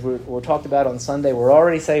 as we're talked about on Sunday, were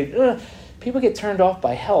already saying, people get turned off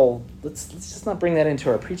by hell. Let's just not bring that into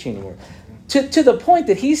our preaching anymore. To the point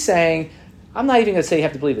that he's saying, I'm not even going to say you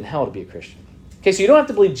have to believe in hell to be a Christian. Okay, so you don't have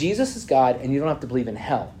to believe Jesus is God, and you don't have to believe in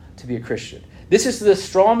hell to be a Christian. This is the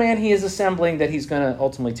straw man he is assembling that he's going to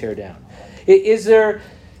ultimately tear down. Is there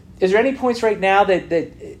any points right now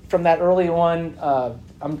that from that early one,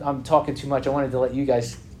 I'm talking too much, I wanted to let you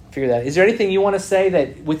guys figure that out. Is there anything you want to say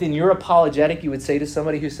that within your apologetic you would say to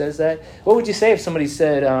somebody who says that? What would you say if somebody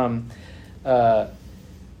said,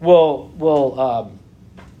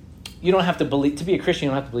 you don't have to believe, to be a Christian, you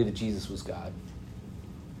don't have to believe that Jesus was God?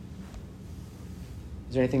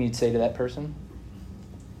 Is there anything you'd say to that person?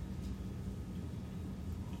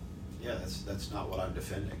 Yeah, that's not what I'm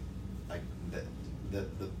defending. Like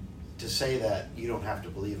to say that you don't have to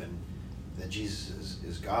believe in that Jesus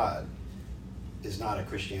is God is not a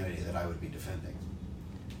Christianity that I would be defending.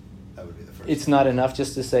 That would be the first. It's not enough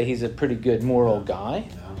just to say he's a pretty good moral guy?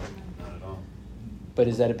 No, not at all. But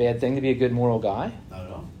is that a bad thing to be a good moral guy? Not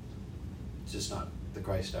at all. It's just not the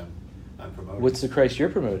Christ I'm promoting. What's the Christ you're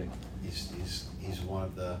promoting? He's one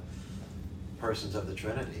of the persons of the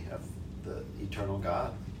Trinity, of the eternal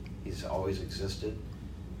God. He's always existed.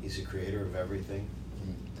 He's the creator of everything.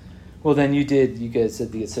 Well, then you guys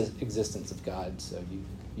said the existence of God, so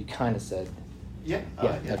you kind of said. Yeah.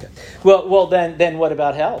 Okay. Well, then what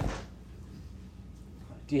about hell?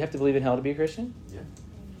 Do you have to believe in hell to be a Christian? Yeah.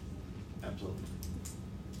 Absolutely.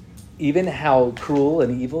 Even how cruel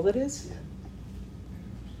and evil it is? Yeah.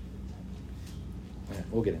 Yeah,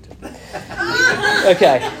 we'll get into it.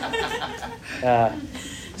 Okay.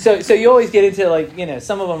 So you always get into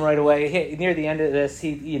some of them right away. Near the end of this,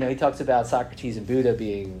 he talks about Socrates and Buddha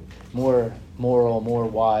being more moral, more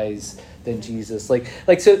wise than Jesus. So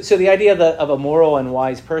the idea of a moral and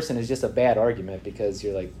wise person is just a bad argument because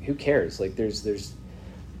you're like, who cares? Like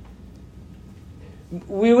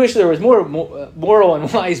we wish there was more moral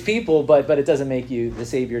and wise people, but it doesn't make you the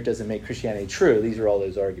Savior. It doesn't make Christianity true. These are all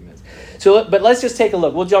those arguments. But let's just take a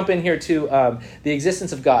look. We'll jump in here to the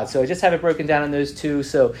existence of God. So I just have it broken down in those two.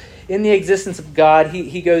 So in the existence of God,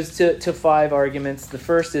 he goes to 5 arguments. The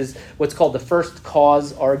first is what's called the first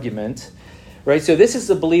cause argument, right? So this is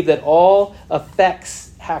the belief that all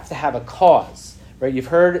effects have to have a cause, right? You've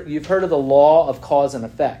heard of the law of cause and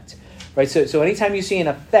effect, right? So anytime you see an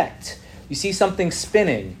effect, you see something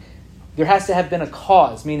spinning, there has to have been a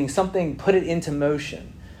cause, meaning something put it into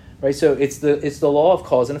motion, right? So it's the law of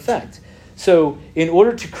cause and effect. So in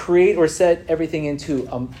order to create or set everything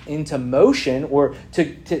into motion, or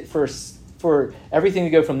for everything to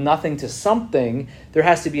go from nothing to something, there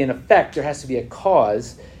has to be an effect, there has to be a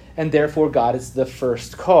cause, and therefore God is the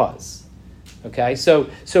first cause. Okay, so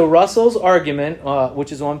Russell's argument,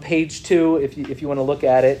 which is on page 2, if you want to look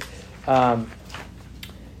at it.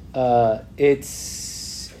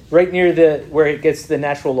 It's right near where it gets the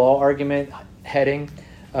natural law argument heading.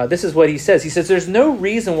 This is what he says. He says, there's no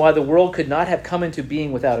reason why the world could not have come into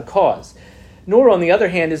being without a cause. Nor, on the other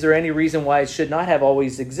hand, is there any reason why it should not have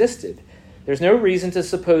always existed. There's no reason to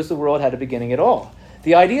suppose the world had a beginning at all.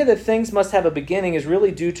 The idea that things must have a beginning is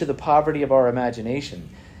really due to the poverty of our imagination.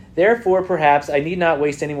 Therefore, perhaps I need not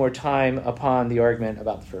waste any more time upon the argument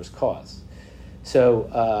about the first cause.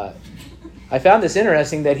 So I found this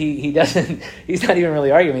interesting that he's not even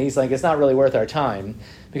really arguing. He's like, it's not really worth our time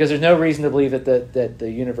because there's no reason to believe that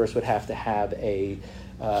the universe would have to have a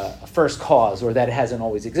first cause or that it hasn't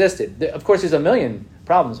always existed. Of course, there's a million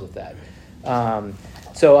problems with that.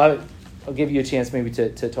 So I'll give you a chance maybe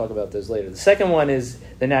to talk about those later. The second one is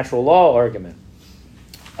the natural law argument.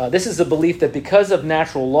 This is the belief that because of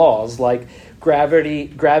natural laws like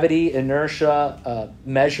gravity, inertia,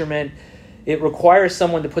 measurement, it requires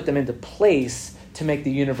someone to put them into place to make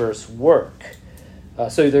the universe work.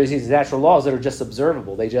 So there's these natural laws that are just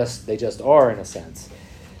observable. They just are in a sense.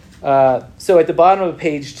 So at the bottom of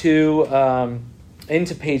page 2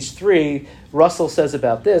 into page 3, Russell says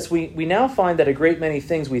about this, we now find that a great many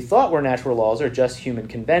things we thought were natural laws are just human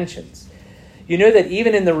conventions. You know that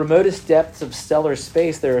even in the remotest depths of stellar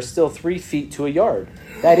space, there are still 3 feet to a yard.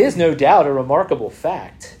 That is no doubt a remarkable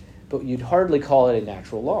fact, but you'd hardly call it a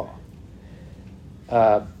natural law.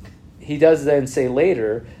 He does then say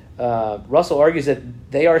later, Russell argues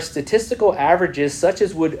that they are statistical averages such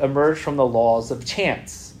as would emerge from the laws of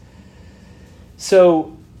chance.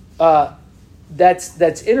 So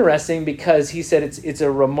that's interesting because he said it's a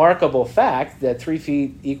remarkable fact that 3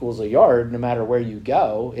 feet equals a yard no matter where you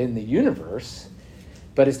go in the universe,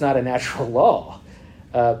 but it's not a natural law.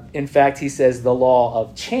 In fact, he says the law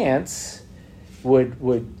of chance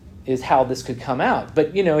is how this could come out.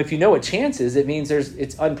 But if you know what chance is, it means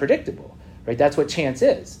it's unpredictable, right? That's what chance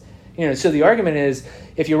is. So the argument is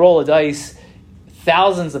if you roll a dice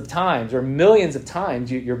thousands of times or millions of times,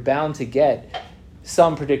 you're bound to get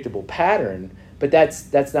some predictable pattern. But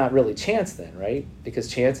that's not really chance then, right? Because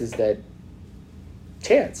chance is that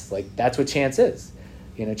chance. Like that's what chance is.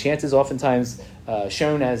 Chance is oftentimes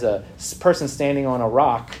shown as a person standing on a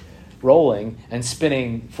rock, rolling and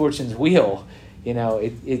spinning fortune's wheel.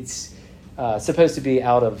 It's supposed to be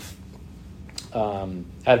out of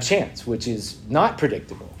chance, which is not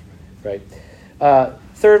predictable, right?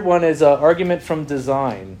 Third one is argument from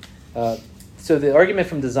design. So the argument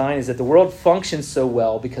from design is that the world functions so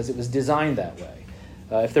well because it was designed that way.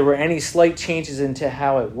 If there were any slight changes into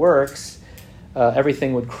how it works,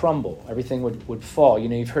 everything would crumble. Everything would fall.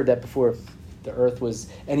 You've heard that before. If the earth was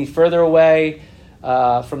any further away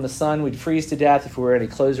from the sun, we'd freeze to death. If we were any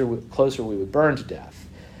closer, we would burn to death.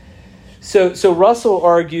 So Russell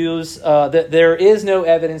argues that there is no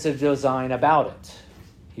evidence of design about it.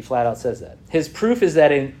 He flat out says that. His proof is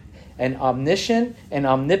that an omniscient and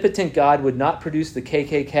omnipotent God would not produce the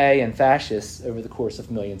KKK and fascists over the course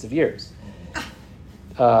of millions of years.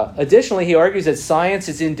 Additionally, he argues that science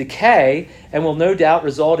is in decay and will no doubt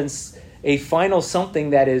result in a final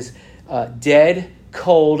something that is dead,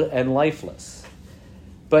 cold, and lifeless.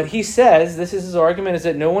 But he says, this is his argument, is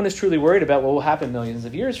that no one is truly worried about what will happen millions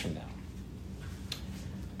of years from now.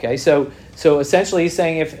 Okay, so essentially he's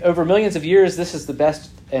saying if over millions of years this is the best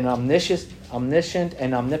an omniscient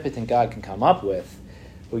and omnipotent God can come up with,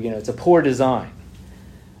 well, it's a poor design.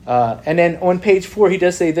 And then on page 4, he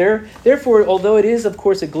does say, therefore, although it is, of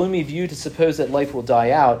course, a gloomy view to suppose that life will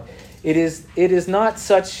die out, it is not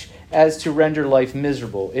such as to render life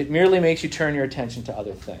miserable. It merely makes you turn your attention to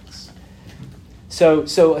other things. So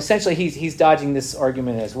essentially, he's dodging this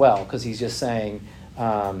argument as well, because he's just saying,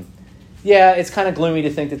 it's kind of gloomy to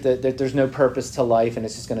think that there's no purpose to life and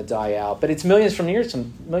it's just going to die out. But it's millions of years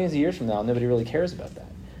from now, and nobody really cares about that.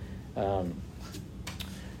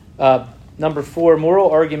 Number 4, moral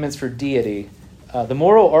arguments for deity. The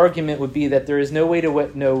moral argument would be that there is no way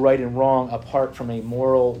to know right and wrong apart from a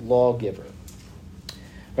moral lawgiver.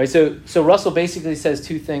 Right. So Russell basically says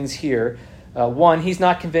 2 things here. One, he's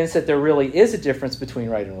not convinced that there really is a difference between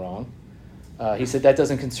right and wrong. He said that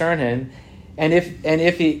doesn't concern him. And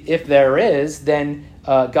if there is, then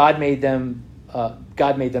God made them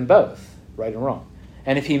both, right and wrong.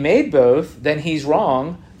 And if he made both, then he's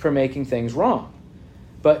wrong for making things wrong.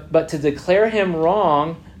 But to declare him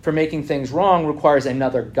wrong for making things wrong requires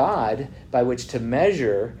another God by which to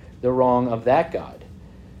measure the wrong of that God.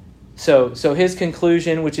 So his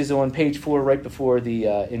conclusion, which is on page 4, right before the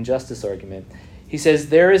injustice argument, he says,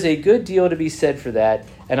 there is a good deal to be said for that,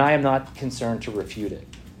 and I am not concerned to refute it.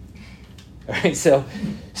 All right, so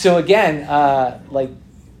again,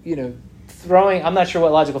 throwing, I'm not sure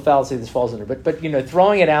what logical fallacy this falls under, but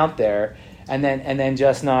throwing it out there and then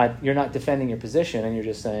just you're not defending your position, and you're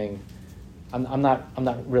just saying, I'm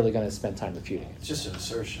not really going to spend time refuting it. It's just an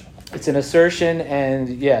assertion. It's an assertion,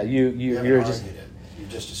 and you're just argued it. You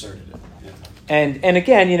just asserted it. Yeah. And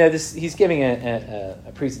again, he's giving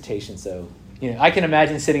a presentation, so I can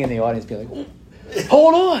imagine sitting in the audience being like,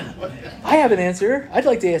 Hold on. I have an answer. I'd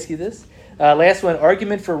like to ask you this. Last one,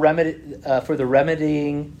 argument for the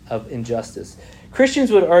remedying of injustice.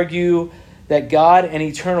 Christians would argue that God and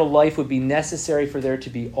eternal life would be necessary for there to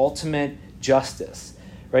be ultimate justice.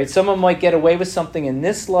 Right? Someone might get away with something in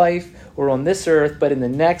this life or on this earth, but in the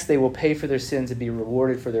next they will pay for their sins and be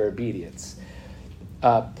rewarded for their obedience.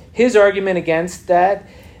 His argument against that,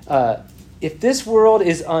 if this world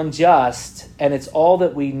is unjust and it's all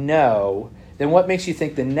that we know, then what makes you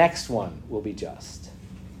think the next one will be just?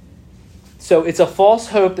 So it's a false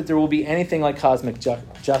hope that there will be anything like cosmic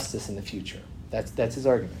justice in the future. That's his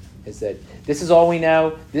argument, is that this is all we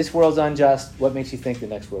know, this world's unjust, what makes you think the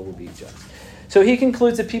next world will be just? So he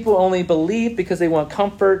concludes that people only believe because they want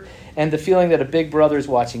comfort and the feeling that a big brother is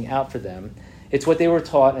watching out for them. It's what they were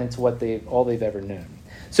taught, and it's what all they've ever known.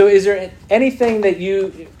 So is there anything that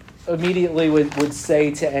you immediately would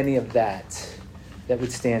say to any of that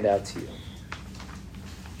would stand out to you?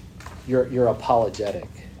 Your apologetic.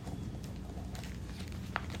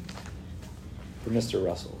 For Mr.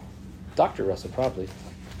 Russell. Dr. Russell, probably.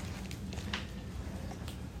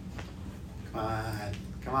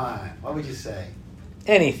 Come on. What would you say?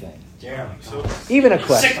 Anything. Jeremy, even a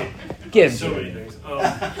question. Give so many things.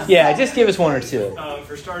 Yeah, just give us one or two.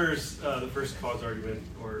 For starters, the first cause argument,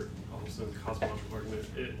 or also the cosmological argument,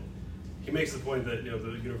 he makes the point that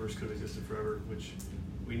the universe could have existed forever, which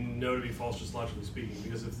we know to be false, just logically speaking.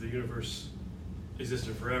 Because if the universe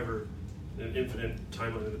existed forever in an infinite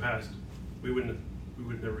timeline in the past, we would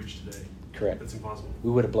never reach today. Correct. That's impossible. We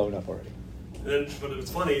would have blown up already. But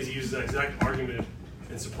what's funny is he uses that exact argument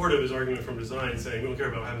in support of his argument from design, saying we don't care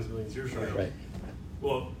about what happens millions of years from now. Right.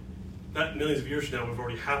 Well, that millions of years from now would have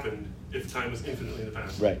already happened if time was infinitely in the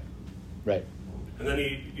past. Right. And then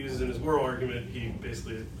he uses in his moral argument, he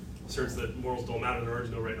basically asserts that morals don't matter, there is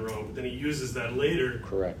no right and wrong. But then he uses that later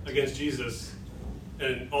against Jesus,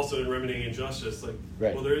 and also in remedying injustice.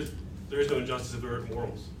 Well, there is no injustice if there aren't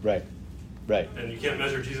morals. Right. And you can't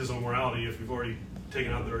measure Jesus on morality if we've already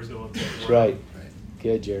taken out there is no morality. Right.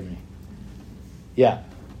 Good, Jeremy. Yeah,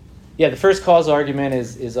 the first cause argument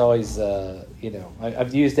is always,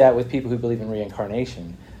 I've used that with people who believe in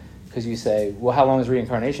reincarnation, because you say, well, how long has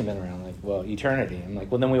reincarnation been around? Like, well, eternity. I'm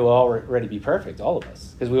like, well, then we will already be perfect, all of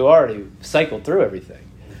us, because we've already cycled through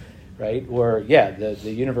everything, right? Or, the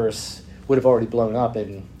universe would have already blown up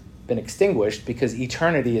and been extinguished, because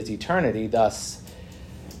eternity is eternity. Thus,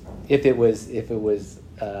 if it was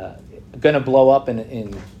going to blow up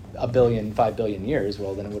in 5 billion years,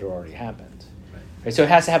 well, then it would have already happened. Right? So it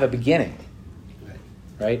has to have a beginning.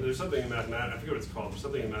 Right? There's something in mathematics, I forget what it's called, there's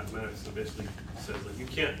something in mathematics that basically says you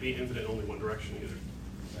can't be infinite in only one direction either.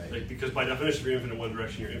 Right. Because by definition, if you're infinite in one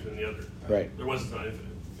direction, you're infinite in the other. Right. Otherwise, it's not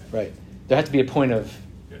infinite. Right. There has to be a point of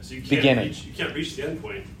So you can't beginning. You can't reach the end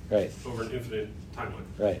point over an infinite timeline.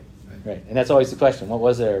 Right. And that's always the question. What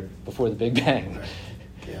was there before the Big Bang? Right.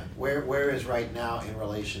 Yeah. Where is right now in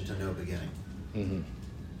relation to no beginning? Mm-hmm.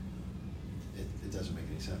 It doesn't make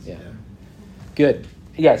any sense. Yeah. Good.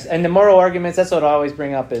 Yes, and the moral arguments, that's what I always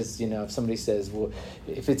bring up is, if somebody says, well,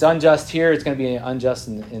 if it's unjust here, it's going to be unjust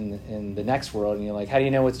in the next world. And you're like, how do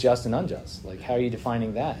you know what's just and unjust? Like, how are you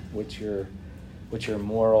defining that? What's your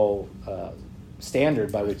moral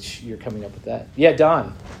standard by which you're coming up with that? Yeah,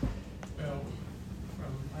 Don. Well,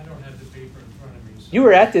 I don't have the paper in front of me. So You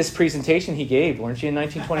were at this presentation he gave, weren't you, in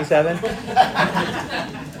 1927?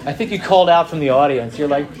 I think you called out from the audience. You're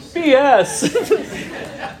like, BS! The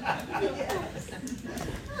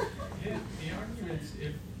arguments,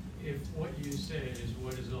 if what you said is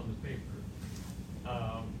what is on the paper,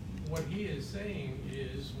 what he is saying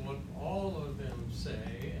is what all of them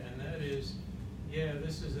say, and that is,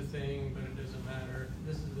 this is a thing, but it doesn't matter.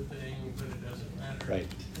 This is a thing, but it doesn't matter. Right.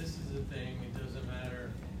 This is a thing, it doesn't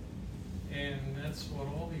matter. And that's what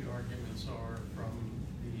all the arguments are from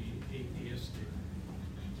the atheistic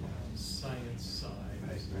science side.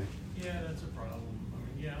 Right. Yeah, that's a problem.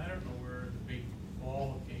 I don't know where the big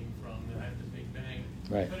ball came from that had the Big Bang,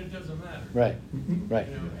 but it doesn't matter. Right.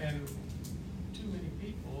 And too many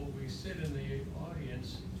people, we sit in the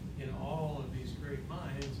audience in all of these great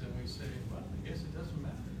minds, and we say, well, I guess it doesn't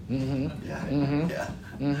matter. Mm-hmm. Yeah. Mm-hmm. Yeah.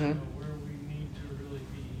 Mm-hmm. Where we need to really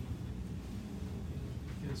be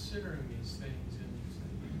considering these things and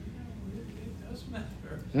saying, it does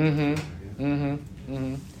matter. Mm-hmm. Mm-hmm.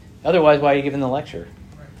 Mm-hmm. Otherwise, why are you giving the lecture?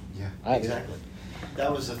 Yeah, exactly.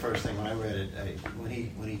 That was the first thing when I read it. When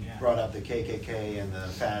he brought up the KKK and the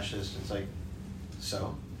fascists, it's like,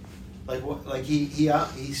 so,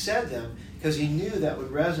 he said them because he knew that would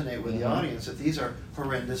resonate with the audience, that these are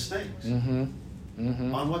horrendous things. Mm-hmm.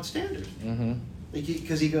 Mm-hmm. On what standard? Mm-hmm.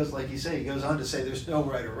 Because he goes, like you say, he goes on to say there's no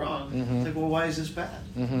right or wrong. It's like, well, why is this bad?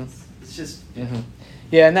 It's just,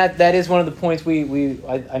 Yeah, and that is one of the points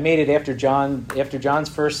I made it after John's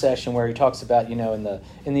first session, where he talks about, in the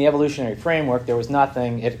evolutionary framework there was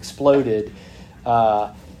nothing, it exploded.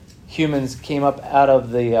 Humans came up out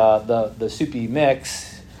of the soupy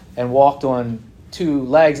mix and walked on two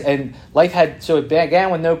legs, and life it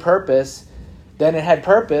began with no purpose, then it had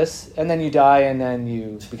purpose, and then you die, and then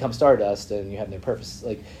you become stardust, and you have no purpose.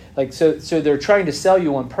 So they're trying to sell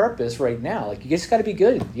you on purpose right now. Like, you just got to be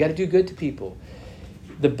good. You got to do good to people.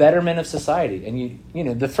 The betterment of society.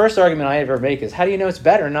 And the first argument I ever make is, how do you know it's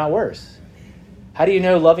better and not worse? How do you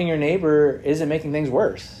know loving your neighbor isn't making things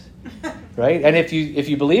worse? Right? And if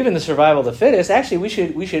you believe in the survival of the fittest, actually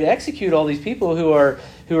we should execute all these people who are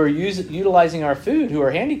utilizing our food, who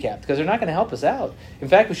are handicapped, because they're not going to help us out. In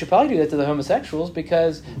fact, we should probably do that to the homosexuals,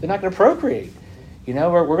 because they're not going to procreate.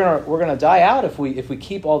 We're gonna die out if we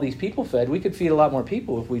keep all these people fed. We could feed a lot more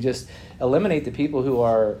people if we just eliminate the people who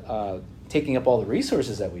are taking up all the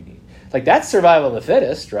resources that we need. Like, that's survival of the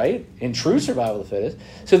fittest, right? In true survival of the fittest.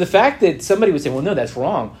 So the fact that somebody would say, well, no, that's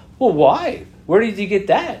wrong. Well, why? Where did you get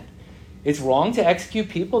that? It's wrong to execute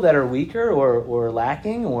people that are weaker or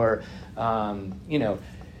lacking or aren't going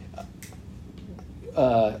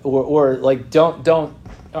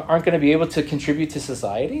to be able to contribute to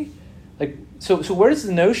society. Like, so where does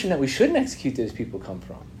the notion that we shouldn't execute those people come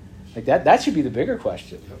from? Like, that should be the bigger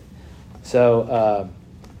question. So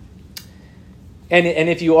and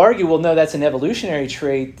if you argue, well, no, that's an evolutionary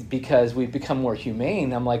trait because we've become more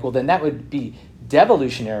humane, I'm like, well, then that would be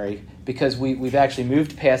devolutionary, because we've actually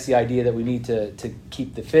moved past the idea that we need to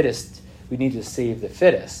keep the fittest. We need to save the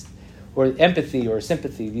fittest. Or empathy or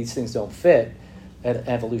sympathy, these things don't fit an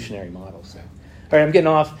evolutionary model. So, all right, I'm getting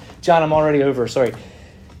off. John, I'm already over, sorry.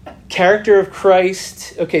 Character of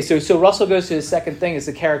Christ. Okay, so Russell goes to his second thing, is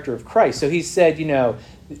the character of Christ. So he said,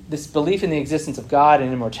 this belief in the existence of God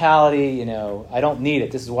and immortality, I don't need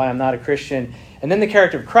it. This is why I'm not a Christian. And then the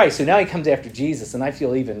character of Christ. So now he comes after Jesus, and I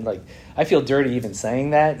feel dirty even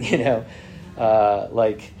saying that,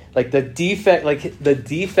 like the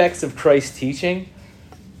defects of Christ's teaching.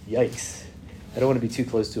 Yikes. I don't want to be too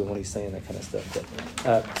close to him when he's saying that kind of stuff.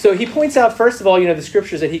 But, so he points out, first of all, the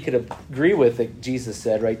scriptures that he could agree with that Jesus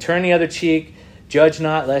said, right? Turn the other cheek, judge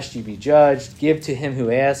not, lest you be judged. Give to him who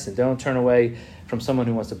asks, and don't turn away from someone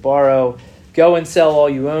who wants to borrow. Go and sell all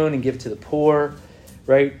you own and give to the poor,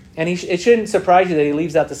 right? And it shouldn't surprise you that he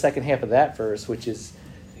leaves out the second half of that verse, which is,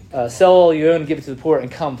 sell all you own and give it to the poor, and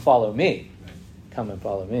come follow me. Come and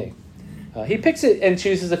follow me. He picks it and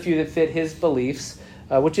chooses a few that fit his beliefs,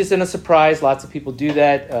 which isn't a surprise. Lots of people do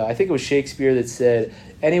that. I think it was Shakespeare that said,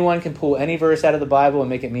 anyone can pull any verse out of the Bible and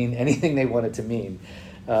make it mean anything they want it to mean.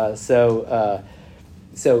 So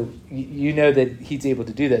you know that he's able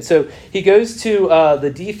to do that. So he goes to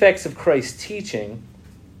the defects of Christ's teaching,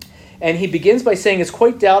 and he begins by saying it's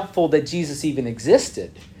quite doubtful that Jesus even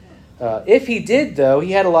existed. If he did, though,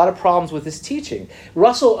 he had a lot of problems with his teaching.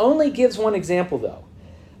 Russell only gives one example, though.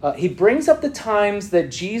 He brings up the times that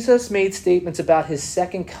Jesus made statements about his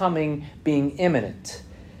second coming being imminent.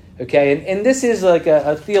 Okay, and this is like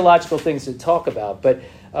a theological thing to talk about, but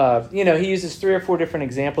he uses 3 or 4 different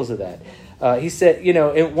examples of that. He said,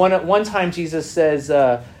 at one time Jesus says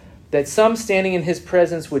that some standing in his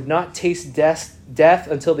presence would not taste death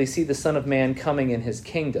until they see the Son of Man coming in his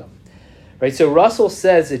kingdom. Right? So Russell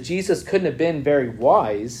says that Jesus couldn't have been very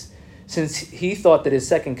wise, since he thought that his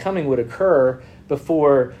second coming would occur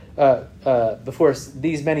before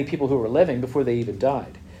these many people who were living, before they even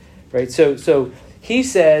died. Right? So he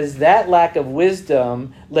says that lack of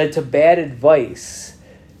wisdom led to bad advice,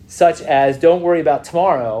 such as don't worry about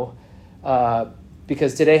tomorrow,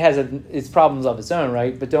 because today has its problems of its own,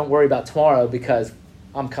 right? But don't worry about tomorrow because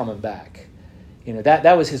I'm coming back.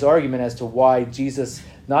 That was his argument as to why Jesus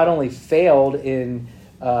not only failed in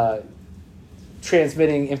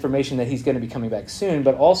transmitting information that he's going to be coming back soon,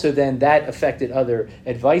 but also then that affected other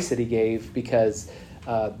advice that he gave, because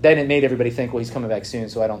then it made everybody think, well, he's coming back soon,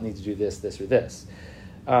 so I don't need to do this, or this.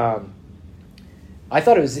 I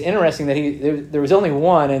thought it was interesting that there was only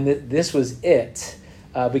one, and this was it,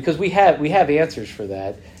 because we have answers for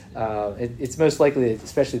that. It's most likely,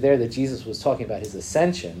 especially there, that Jesus was talking about his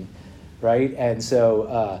ascension, right? And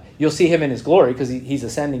so you'll see him in his glory because he's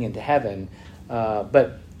ascending into heaven,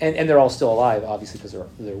 but they're all still alive, obviously, because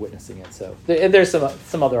they're witnessing it. So there's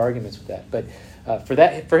some other arguments with that, but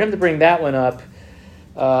for him to bring that one up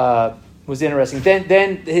was interesting.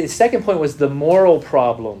 Then his second point was the moral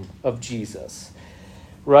problem of Jesus,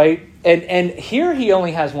 right? And here he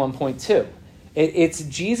only has one point too. It's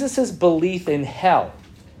Jesus's belief in hell,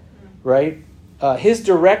 right? his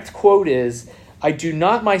direct quote is, "I do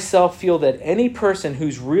not myself feel that any person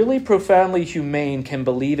who's really profoundly humane can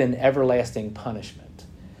believe in everlasting punishment."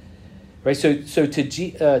 Right. So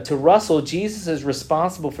to Russell, Jesus is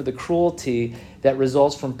responsible for the cruelty that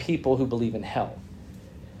results from people who believe in hell.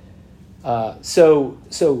 So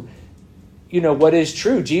what is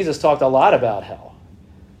true? Jesus talked a lot about hell,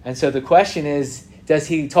 and so the question is, does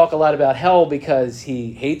he talk a lot about hell because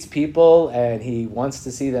he hates people and he wants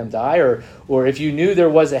to see them die? Or if you knew there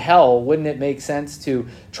was a hell, wouldn't it make sense to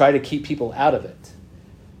try to keep people out of it?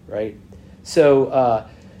 Right? So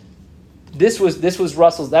this was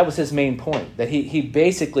Russell's, that was his main point, that he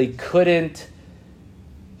basically couldn't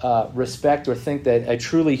respect or think that a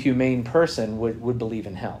truly humane person would believe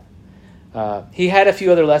in hell. He had a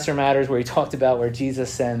few other lesser matters where he talked about where Jesus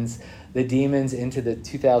sends the demons into the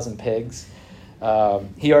 2,000 pigs.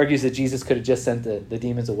 He argues that Jesus could have just sent the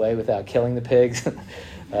demons away without killing the pigs,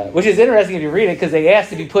 which is interesting if you read it, because they asked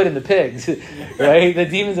to be put in the pigs, right? The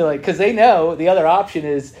demons are like, because they know the other option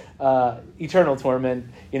is eternal torment.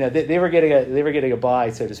 They were getting a buy,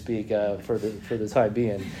 so to speak, for the time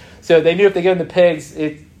being. So they knew if they go in the pigs,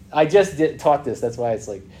 I just taught this. That's why it's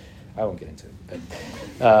like, I won't get into it.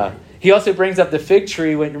 But he also brings up the fig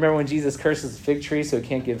tree. Remember when Jesus curses the fig tree so it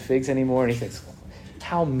can't give figs anymore? And he thinks,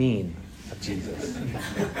 how mean of Jesus.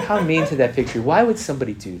 How mean to that fig tree. Why would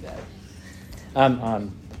somebody do that?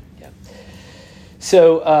 Yeah.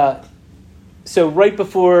 So right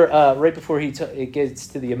before it gets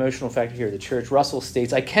to the emotional factor here of the church, Russell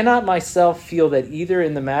states, "I cannot myself feel that either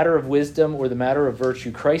in the matter of wisdom or the matter of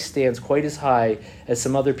virtue, Christ stands quite as high as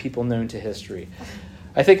some other people known to history.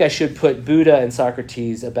 I think I should put Buddha and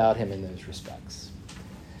Socrates about him in those respects."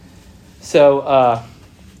 So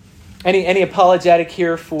any apologetic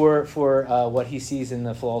here for what he sees in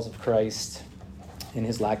the flaws of Christ, in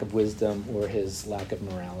his lack of wisdom or his lack of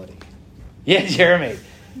morality? Yeah, Jeremy.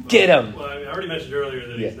 Get him. Well, I already mentioned earlier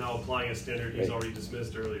that he's now applying a standard he's already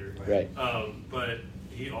dismissed earlier. Right. But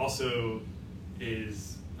he also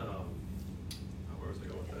is. Where was I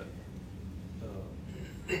going with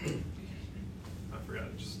that? I forgot. I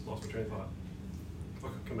just lost my train of thought.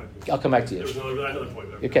 I'll come back to you. There was another point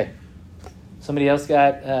there. Okay. Somebody else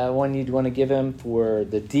got one you'd want to give him for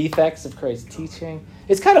the defects of Christ's teaching?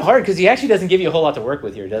 It's kind of hard because he actually doesn't give you a whole lot to work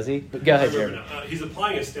with here, does he? But go ahead, Jeremy. He's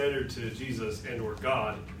applying a standard to Jesus and or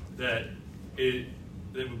God that you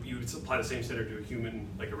would apply the same standard to a human,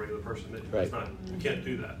 like a regular person. It's not. We can't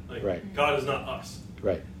do that. God is not us.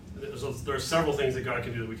 Right. So there are several things that God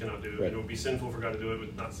can do that we cannot do. Right. And it would be sinful for God to do it,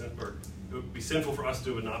 but not sin, or it would be sinful for us to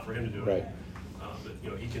do it, not for Him to do it. Right.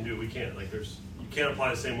 But He can do it. We can't. You can't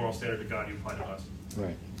apply the same moral standard to God you apply to us.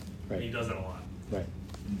 Right. And He does that a lot. Right.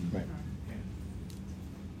 Right.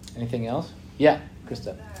 Anything else? Yeah,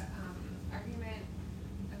 Krista. The argument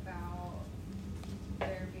about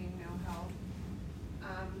there being no hell.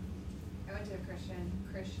 I went to a Christian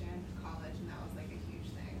college, and that was like a huge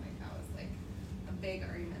thing. Like that was like a big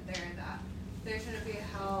argument there that there shouldn't be a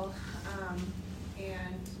hell,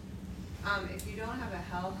 and if you don't have a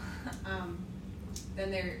hell,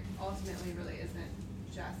 then there ultimately really isn't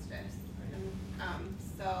justice. And,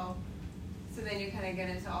 so then you kind of get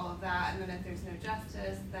into all of that, and then if there's no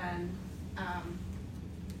justice, then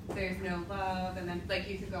there's no love, and then like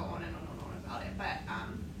you could go on and on and on about it. But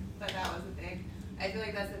that was I feel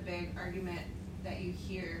like that's a big argument that you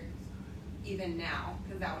hear even now,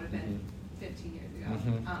 because that would have been 15 years ago.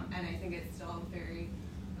 Mm-hmm. And I think it's still a very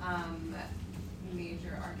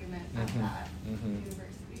major argument at that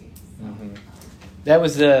university. So, that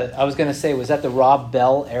was I was going to say, was that the Rob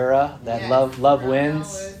Bell era? That yes, Love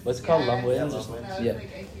Wins? What's it called? Love Wins? That was like a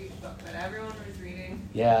huge book that everyone was reading.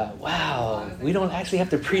 Yeah. Wow. We don't actually have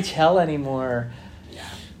to preach hell anymore. Yeah.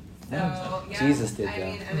 No, So, Jesus did, I though.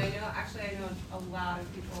 mean, and I know a lot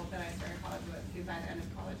of people that I started college with who by the end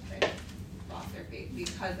of college they lost their faith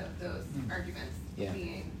because of those arguments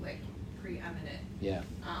being like preeminent. Yeah.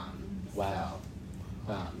 Wow.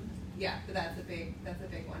 So, wow. Yeah, but that's a big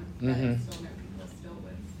one. Mm-hmm. But I still know people still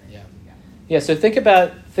would say, Yeah, so think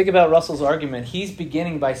about Russell's argument. He's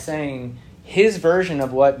beginning by saying his version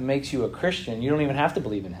of what makes you a Christian. You don't even have to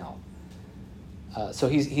believe in hell. So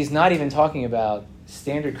he's not even talking about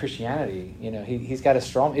standard Christianity. He's got a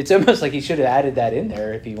strong. It's almost like he should have added that in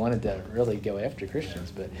there if he wanted to really go after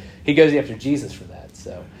Christians, but he goes after Jesus for that.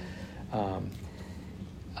 So,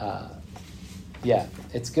 yeah,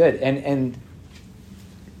 it's good. And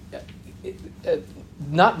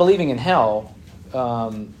not believing in hell.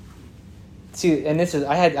 See, and this is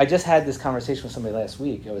I just had this conversation with somebody last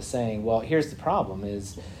week. I was saying, well, here's the problem: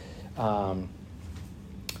 is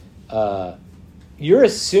you're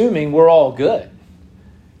assuming we're all good.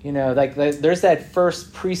 There's that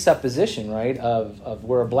first presupposition, right, of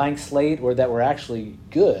we're a blank slate, or that we're actually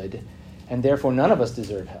good, and therefore none of us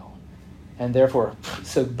deserve hell. And therefore,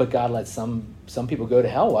 but God lets some people go to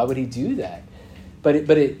hell. Why would he do that? But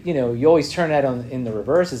you always turn that on in the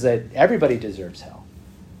reverse, is that everybody deserves hell.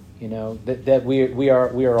 That we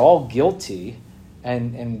are all guilty,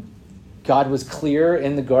 and God was clear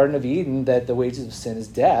in the Garden of Eden that the wages of sin is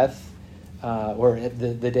death. Or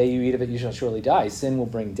the day you eat of it, you shall surely die. Sin will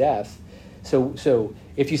bring death. So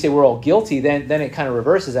if you say we're all guilty, then it kind of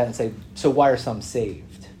reverses that and say, so why are some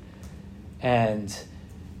saved? And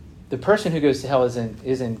the person who goes to hell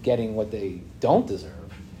isn't getting what they don't deserve.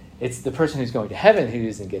 It's the person who's going to heaven who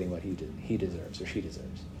isn't getting what he deserves or she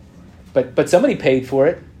deserves. But somebody paid for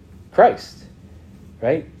it, Christ,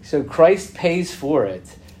 right? So Christ pays for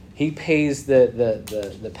it. He pays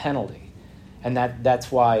the penalty. And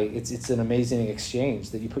that's why it's an amazing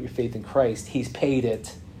exchange, that you put your faith in Christ. He's paid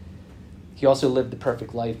it. He also lived the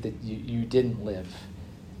perfect life that you didn't live.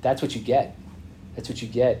 That's what you get. That's what you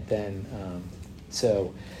get then.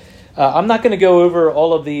 I'm not going to go over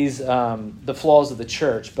all of these, the flaws of the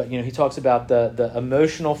church, but he talks about the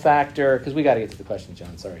emotional factor, because we got to get to the question,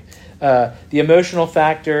 John, sorry. The emotional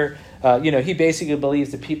factor, he basically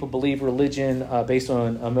believes that people believe religion based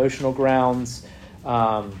on emotional grounds.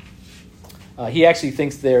 He actually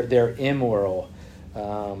thinks they're immoral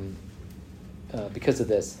because of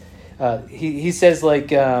this. He says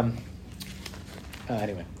anyway.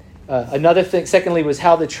 Another thing, secondly, was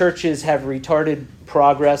how the churches have retarded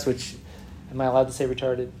progress, which, am I allowed to say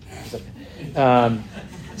retarded?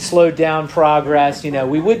 Slowed down progress.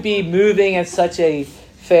 We would be moving at such a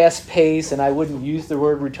fast pace, and I wouldn't use the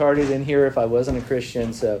word retarded in here if I wasn't a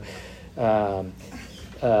Christian.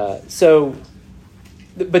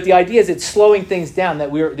 But the idea is it's slowing things down,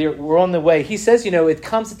 that we're on the way. He says, it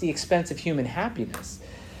comes at the expense of human happiness,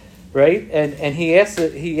 right? And he asks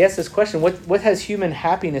this question: what has human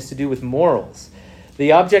happiness to do with morals?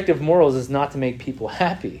 The object of morals is not to make people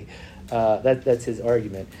happy. That's his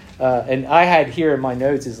argument. And I had here in my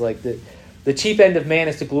notes is the chief end of man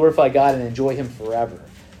is to glorify God and enjoy Him forever,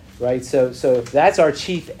 right? So if that's our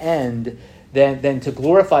chief end, then to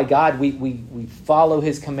glorify God, we follow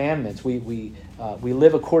His commandments. We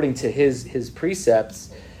live according to His precepts,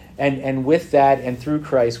 and with that and through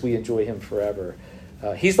Christ, we enjoy Him forever.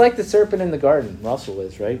 He's like the serpent in the garden, Russell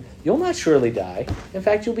is, right? You'll not surely die. In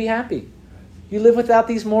fact, you'll be happy. You live without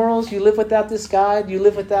these morals. You live without this God. You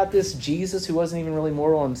live without this Jesus who wasn't even really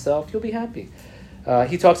moral himself. You'll be happy.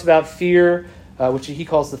 He talks about fear, which he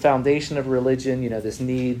calls the foundation of religion, this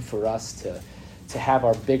need for us to have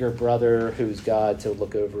our bigger brother, who's God, to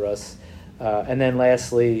look over us. And then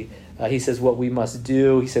lastly, he says what we must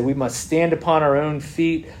do. He said we must stand upon our own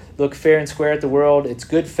feet, look fair and square at the world, its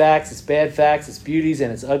good facts, its bad facts, its beauties,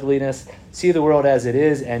 and its ugliness. See the world as it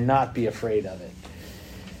is and not be afraid of it.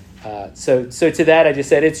 So to that, I just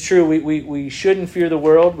said it's true. We shouldn't fear the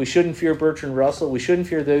world. We shouldn't fear Bertrand Russell. We shouldn't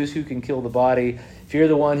fear those who can kill the body. Fear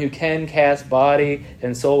the one who can cast body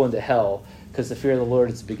and soul into hell, because the fear of the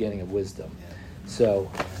Lord is the beginning of wisdom.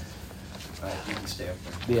 So, all right, you can stay up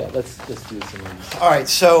there. Yeah, let's do some of these. All right,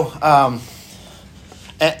 so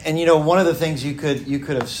and one of the things you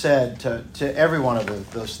could have said to every one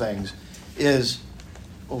of those things is,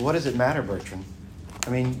 well, what does it matter, Bertrand?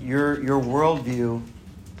 I mean, your worldview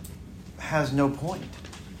has no point.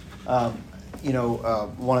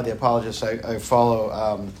 One of the apologists I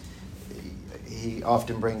follow, he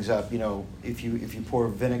often brings up, if you pour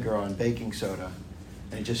vinegar on baking soda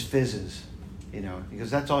and it just fizzes,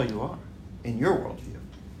 because that's all you are in your worldview.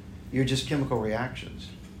 You're just chemical reactions.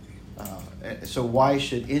 So why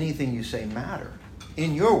should anything you say matter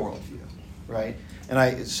in your worldview, right?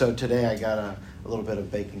 And so today I got a little bit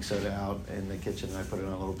of baking soda out in the kitchen, and I put it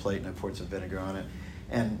on a little plate and I poured some vinegar on it.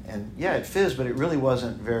 And yeah, it fizzed, but it really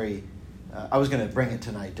wasn't very... I was going to bring it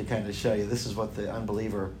tonight to kind of show you this is what the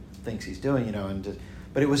unbeliever thinks he's doing,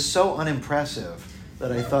 but it was so unimpressive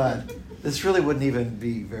that I thought this really wouldn't even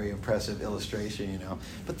be very impressive illustration,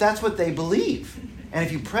 But that's what they believe. And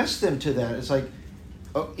if you press them to that, it's like,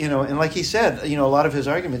 and like he said, a lot of his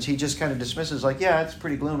arguments, he just kind of dismisses yeah, it's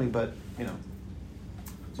pretty gloomy, but,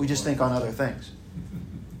 we just think on other things.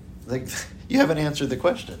 Like, you haven't answered the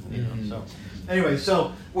question, so... Anyway,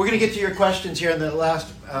 so we're going to get to your questions here in the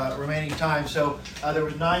last remaining time. So there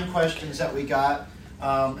were 9 questions that we got,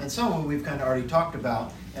 and some of them we've kind of already talked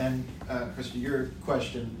about. And Kristen, your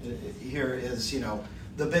question here is,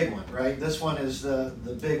 the big one, right? This one is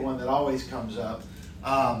the big one that always comes up,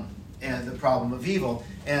 and the problem of evil.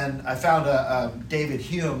 And I found a David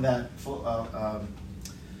Hume that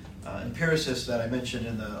empiricist that I mentioned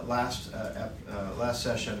in the last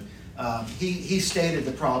session, he stated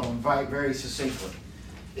the problem very succinctly.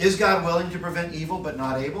 Is God willing to prevent evil but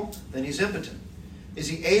not able? Then he's impotent. Is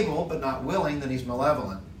he able but not willing? Then he's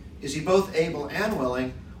malevolent. Is he both able and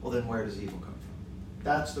willing? Well, then where does evil come from?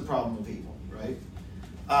 That's the problem of evil, right?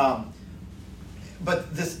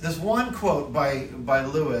 But this one quote by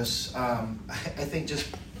Lewis, I think just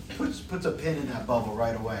puts a pin in that bubble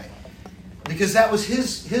right away. Because that was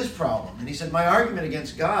his problem. And he said, my argument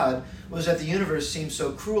against God was that the universe seems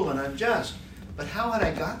so cruel and unjust. But how had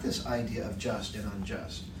I got this idea of just and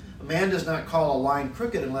unjust? A man does not call a line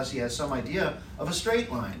crooked unless he has some idea of a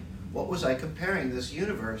straight line. What was I comparing this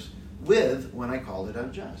universe with when I called it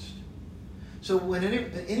unjust? So when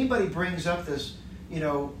anybody brings up this,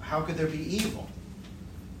 how could there be evil?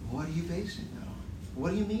 What are you basing that on?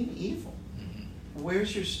 What do you mean evil?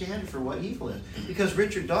 Where's your standard for what evil is? Because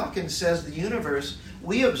Richard Dawkins says the universe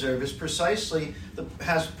we observe has precisely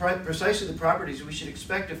the properties we should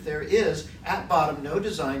expect if there is, at bottom, no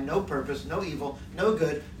design, no purpose, no evil, no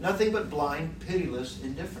good, nothing but blind, pitiless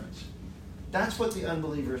indifference. That's what the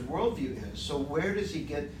unbeliever's worldview is. So where does he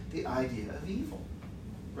get the idea of evil?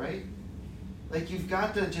 Right? Like you've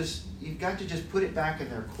got to just put it back in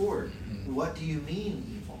their court. What do you mean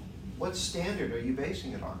evil? What standard are you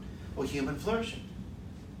basing it on? Well, human flourishing.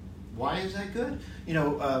 Why is that good?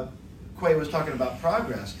 Quay was talking about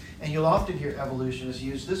progress, and you'll often hear evolutionists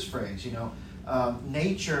use this phrase,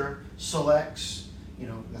 nature selects,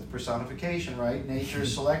 that's personification, right? Nature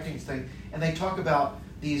is selecting things, and they talk about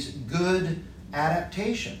these good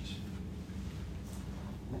adaptations.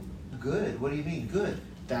 Good? What do you mean good?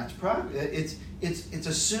 That's progress. It's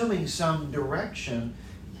assuming some direction,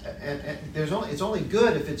 and it's only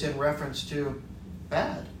good if it's in reference to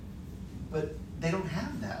bad. But they don't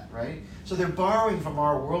have that, right? So they're borrowing from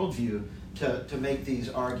our worldview to make these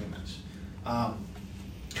arguments.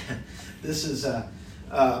 This is a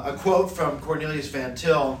quote from Cornelius Van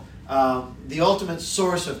Til. The ultimate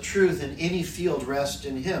source of truth in any field rests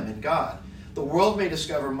in him, in God. The world may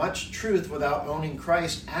discover much truth without owning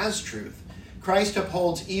Christ as truth. Christ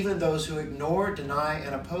upholds even those who ignore, deny,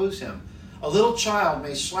 and oppose him. A little child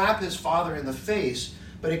may slap his father in the face,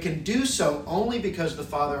 but it can do so only because the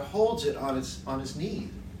Father holds it on his knee.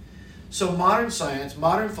 So modern science,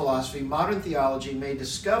 modern philosophy, modern theology may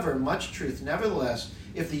discover much truth. Nevertheless,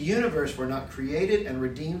 if the universe were not created and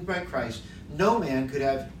redeemed by Christ, no man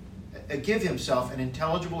could give himself an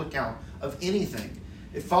intelligible account of anything.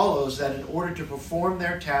 It follows that in order to perform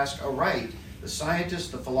their task aright, the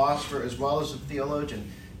scientist, the philosopher, as well as the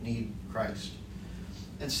theologian need Christ.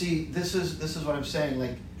 And see, this is what I'm saying.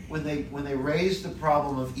 Like, when they raise the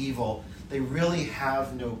problem of evil, they really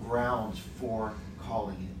have no grounds for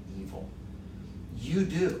calling it evil. You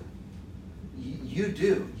do. You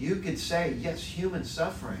do. You could say, yes, human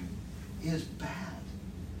suffering is bad.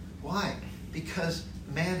 Why? Because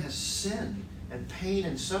man has sinned, and pain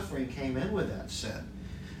and suffering came in with that sin.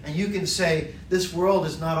 And you can say, this world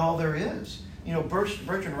is not all there is.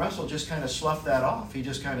 Bertrand Russell just kind of sloughed that off. He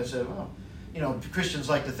just kind of said, well, Christians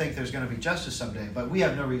like to think there's going to be justice someday, but we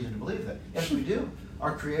have no reason to believe that. Yes, we do.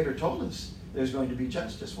 Our Creator told us there's going to be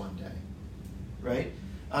justice one day, right?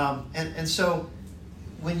 And so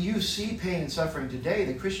when you see pain and suffering today,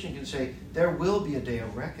 the Christian can say, there will be a day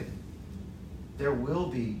of reckoning. There will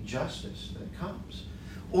be justice that comes.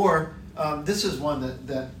 Or, this is one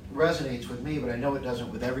that resonates with me, but I know it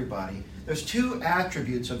doesn't with everybody. There's two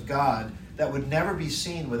attributes of God that would never be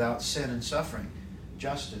seen without sin and suffering: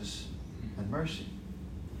 justice and mercy.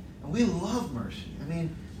 And we love mercy. I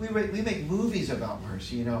mean, we make movies about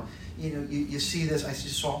mercy. You see this. I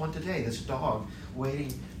just saw one today. This dog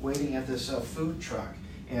waiting at this food truck,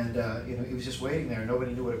 and he was just waiting there.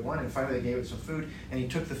 Nobody knew what it wanted. And finally, they gave it some food, and he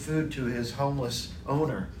took the food to his homeless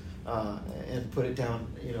owner and put it down,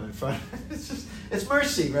 in front. It's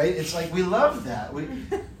mercy, right? It's like we love that.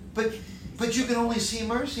 But you can only see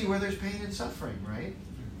mercy where there's pain and suffering, right?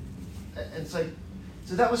 It's like.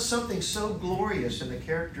 So that was something so glorious in the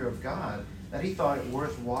character of God that he thought it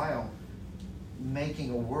worthwhile making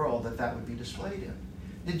a world that would be displayed in.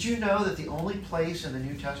 Did you know that the only place in the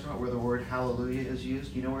New Testament where the word hallelujah is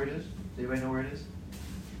used, do you know where it is? Does anybody know where it is?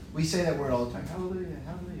 We say that word all the time, hallelujah,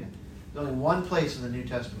 hallelujah. There's only one place in the New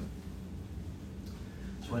Testament.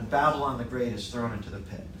 It's when Babylon the Great is thrown into the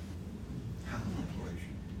pit. Hallelujah.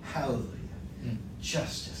 Hallelujah.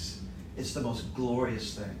 Justice. It's the most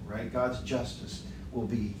glorious thing, right? God's justice will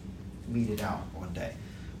be meted out one day,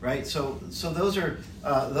 right? So those are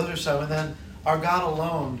some. And then our God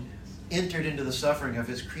alone entered into the suffering of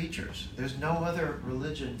his creatures. There's no other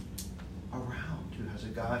religion around who has a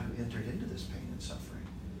God who entered into this pain and suffering.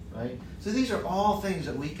 right? So these are all things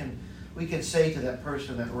that we can say to that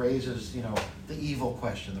person that raises, the evil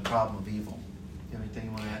question, the problem of evil. You have anything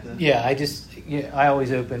you want to add to that? Yeah, I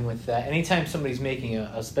always open with that. Anytime somebody's making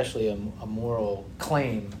especially a moral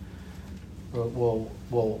claim, well,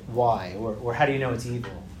 why? Or how do you know it's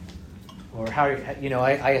evil? Or how,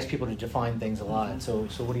 I ask people to define things a lot. So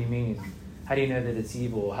what do you mean? How do you know that it's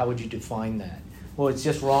evil? How would you define that? Well, it's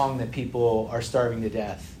just wrong that people are starving to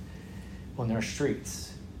death on their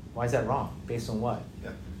streets. Why is that wrong? Based on what?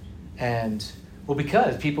 Yeah. And,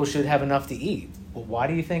 because people should have enough to eat. Well, why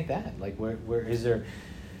do you think that? Like, where is there?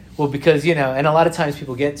 Well, because, and a lot of times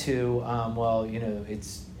people get to,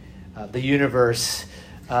 it's the universe,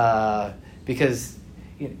 because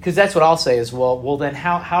that's what I'll say is, well, then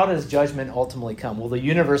how does judgment ultimately come? Well, the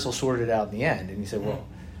universe will sort it out in the end. And you say, well,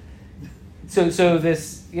 so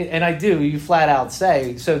this, and I do, you flat out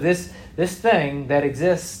say, so this thing that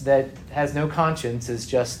exists that has no conscience is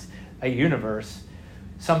just a universe,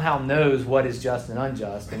 somehow knows what is just and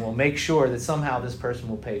unjust, and will make sure that somehow this person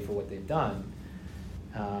will pay for what they've done.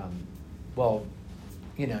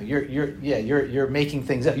 You're making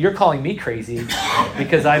things up. You're calling me crazy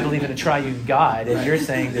because I believe in a triune God, and you're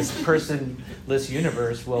saying this personless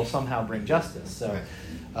universe will somehow bring justice. So,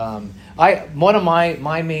 one of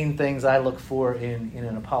my main things I look for in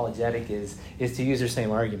an apologetic is to use their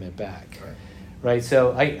same argument back. Right?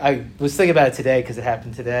 So I was thinking about it today because it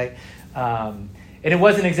happened today. And it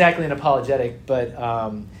wasn't exactly an apologetic, but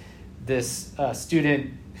this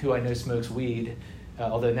student who I know smokes weed,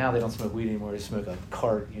 although now they don't smoke weed anymore, they smoke a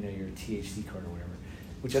cart, your THC cart or whatever,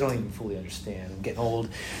 which I don't even fully understand. I'm getting old.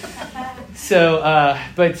 So,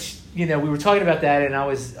 but we were talking about that, and I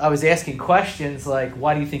was asking questions like,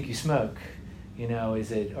 why do you think you smoke? Are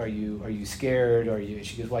you scared?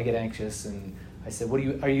 She goes, well, I get anxious. And I said,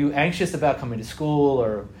 are you anxious about coming to school,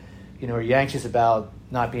 or, are you anxious about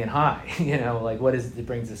not being high? What is it that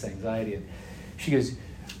brings this anxiety? And she goes,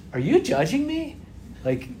 are you judging me?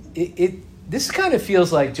 Like, this kind of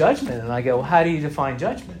feels like judgment. And I go, well, how do you define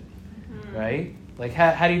judgment? Mm-hmm. Right? Like,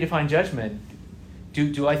 how do you define judgment?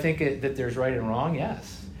 Do I think that there's right and wrong?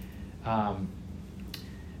 Yes.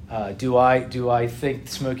 Do I think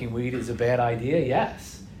smoking weed is a bad idea?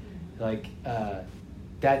 Yes. Like,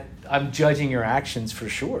 that I'm judging your actions for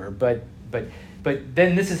sure, but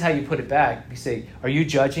then this is how you put it back. You say, are you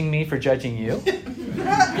judging me for judging you?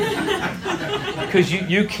 Because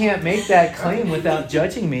you can't make that claim without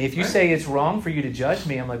judging me. If you say it's wrong for you to judge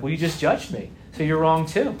me, I'm like, well, you just judged me, so you're wrong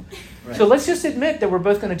too. Right. So let's just admit that we're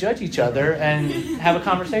both going to judge each other and have a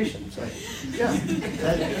conversation. So, yeah.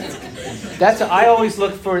 I always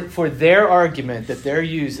look for their argument that they're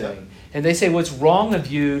using. And they say, what's wrong of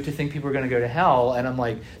you to think people are going to go to hell? And I'm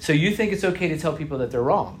like, so you think it's okay to tell people that they're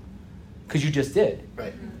wrong? Because you just did.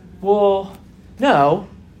 Right. Well, no.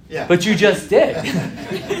 Yeah. But you just did.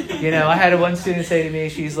 I had one student say to me,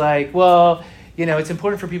 she's like, well, it's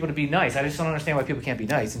important for people to be nice. I just don't understand why people can't be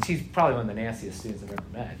nice. And she's probably one of the nastiest students I've ever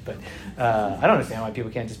met. But I don't understand why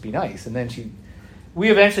people can't just be nice. And then we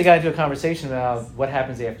eventually got into a conversation about what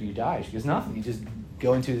happens after you die. She goes, nothing. You just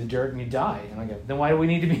go into the dirt and you die. And I go, then why do we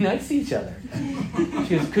need to be nice to each other?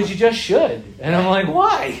 She goes, because you just should. And I'm like,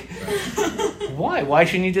 why? Why? Why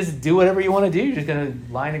shouldn't you just do whatever you want to do? You're just going to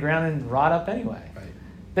lie on the ground and rot up anyway. Right.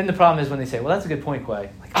 Then the problem is when they say, well, that's a good point, Quay.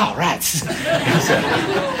 Like, oh, rats. I'm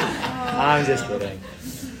just kidding.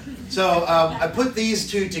 So I put these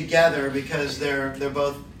two together because they're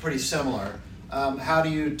both pretty similar. How do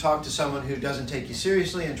you talk to someone who doesn't take you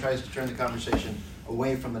seriously and tries to turn the conversation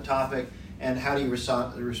away from the topic? And how do you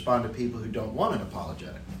respond to people who don't want an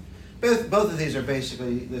apologetic? Both of these are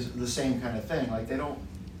basically the same kind of thing. Like they're not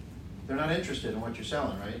interested in what you're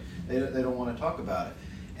selling, right? They don't want to talk about it.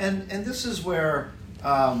 And this is where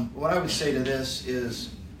what I would say to this is,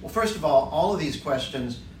 well, first of all of these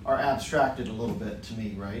questions are abstracted a little bit to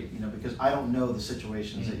me, right? Because I don't know the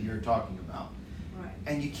situations that you're talking about. Right.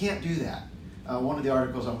 And you can't do that. One of the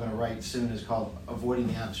articles I'm going to write soon is called Avoiding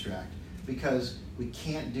the Abstract, because we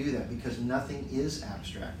can't do that, because nothing is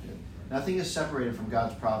abstracted. Nothing is separated from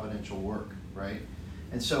God's providential work, right?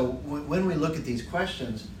 And so when we look at these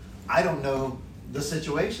questions, I don't know the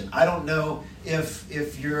situation. I don't know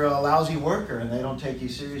if you're a lousy worker and they don't take you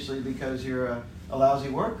seriously because you're a lousy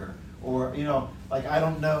worker. Or, I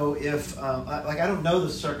don't know if, I don't know the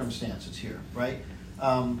circumstances here, right?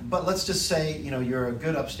 But let's just say, you're a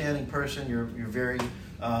good, upstanding person, you're very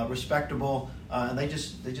respectable, and they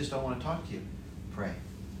just don't want to talk to you. Pray.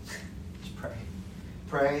 Just pray.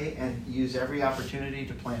 Pray and use every opportunity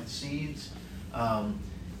to plant seeds, and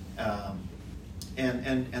to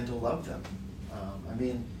love them.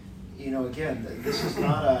 again, this is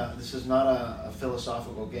not a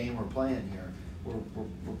philosophical game we're playing here.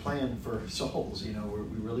 We're playing for souls. We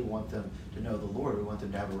really want them to know the Lord. We want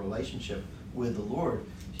them to have a relationship with the Lord.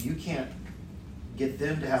 So you can't get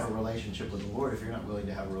them to have a relationship with the Lord if you're not willing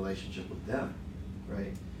to have a relationship with them,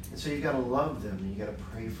 right? And so you've got to love them, and you've got to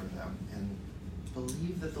pray for them, and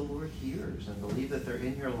believe that the Lord hears, and believe that they're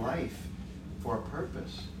in your life for a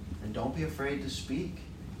purpose. And don't be afraid to speak,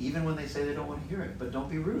 even when they say they don't want to hear it. But don't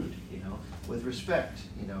be rude, with respect,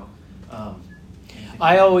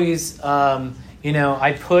 I always, I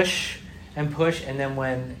push, and then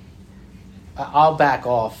when I'll back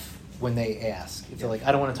off when they ask. If they're like,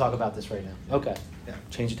 I don't want to talk about this right now. Okay,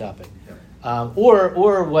 change the topic.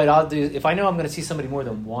 Or what I'll do, if I know I'm going to see somebody more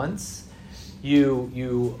than once,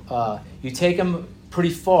 you take them pretty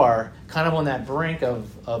far, kind of on that brink of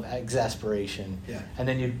exasperation, and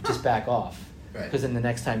then you just back off. Because then the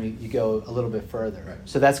next time you go a little bit further. Right.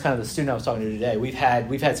 So that's kind of the student I was talking to today. We've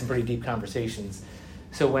had some pretty deep conversations.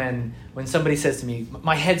 So when somebody says to me,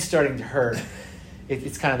 my head's starting to hurt,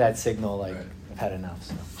 it's kind of that signal, like, I've had enough.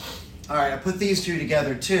 So. All right, I put these two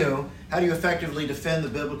together too. How do you effectively defend the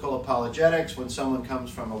biblical apologetics when someone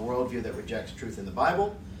comes from a worldview that rejects truth in the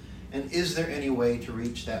Bible? And is there any way to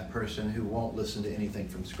reach that person who won't listen to anything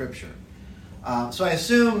from Scripture? So I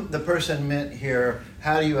assume the person meant here,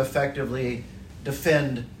 how do you effectively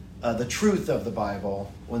defend the truth of the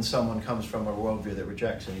Bible when someone comes from a worldview that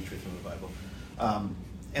rejects any truth from the Bible?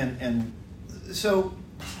 And so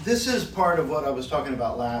this is part of what I was talking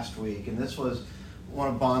about last week, and this was one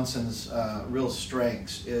of Bonson's real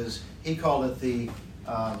strengths, is he called it the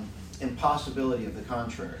impossibility of the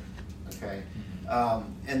contrary. Okay,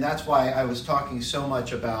 and that's why I was talking so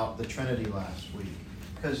much about the Trinity last week,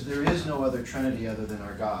 because there is no other Trinity other than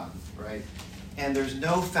our God, right? And there's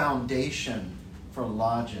no foundation for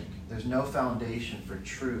logic. There's no foundation for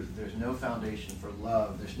truth. There's no foundation for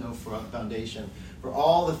love. There's no foundation for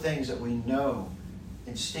all the things that we know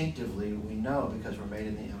instinctively, we know because we're made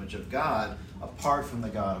in the image of God, apart from the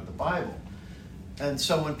God of the Bible. And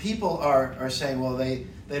so when people are saying, well, they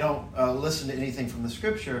don't listen to anything from the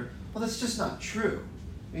Scripture, well, that's just not true.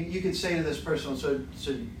 I mean, you could say to this person, so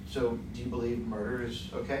do you believe murder is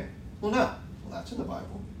okay? Well, no. Well, that's in the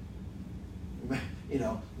Bible.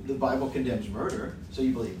 The Bible condemns murder, so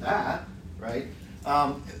you believe that, right?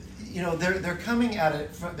 They're coming at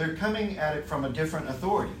it from a different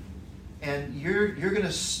authority, and you're going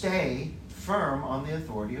to stay firm on the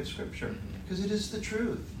authority of Scripture because it is the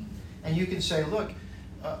truth. And you can say, look,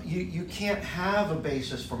 you can't have a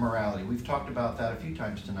basis for morality. We've talked about that a few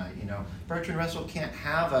times tonight. Bertrand Russell can't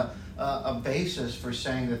have a basis for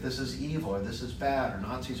saying that this is evil or this is bad or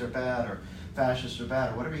Nazis are bad or fascists are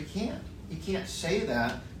bad or whatever. He can't. He can't say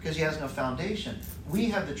that because he has no foundation. We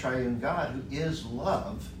have the triune God who is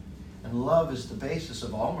love, and love is the basis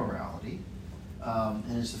of all morality,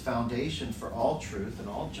 and is the foundation for all truth and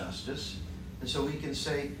all justice. And so we can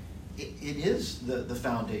say it is the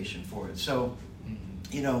foundation for it. So,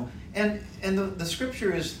 and the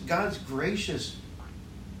Scripture is God's gracious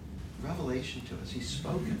revelation to us. He's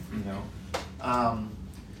spoken,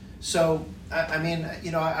 So,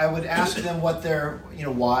 I would ask them what their,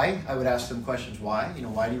 why. I would ask them questions. Why?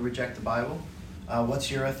 Why do you reject the Bible?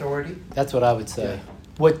 What's your authority? That's what I would say. Yeah.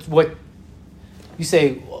 What you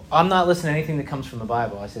say, well, I'm not listening to anything that comes from the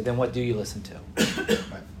Bible. I say, then what do you listen to?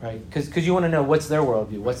 Right? Because you want to know what's their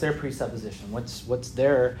worldview, what's their presupposition, what's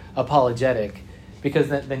their apologetic, because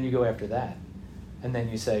then you go after that. And then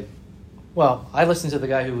you say, well, I listened to the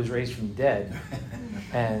guy who was raised from the dead,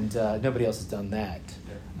 and nobody else has done that.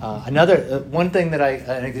 One thing that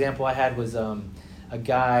an example I had was a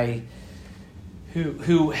guy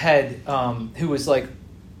who was like,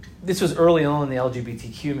 this was early on in the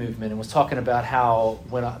LGBTQ movement, and was talking about how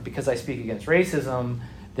because I speak against racism,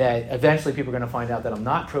 that eventually people are going to find out that I'm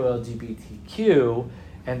not pro-LGBTQ,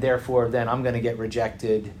 and therefore then I'm going to get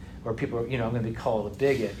rejected, or people, I'm going to be called a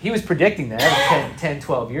bigot. He was predicting that. That was 10,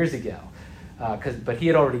 12 years ago, but he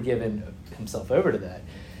had already given himself over to that.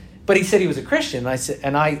 But he said he was a Christian,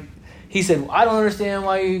 and he said, well, I don't understand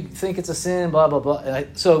why you think it's a sin, blah, blah, blah. And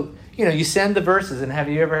you send the verses, and have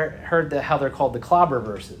you ever heard how they're called the clobber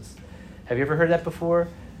verses? Have you ever heard that before?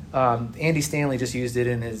 Andy Stanley just used it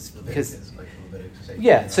in his...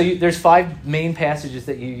 Yeah, so there's 5 main passages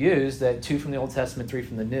that you use, 2 from the Old Testament, 3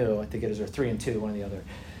 from the New, I think it is, or 3 and 2, one or the other,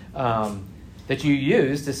 that you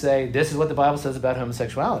use to say, this is what the Bible says about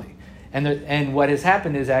homosexuality. And what has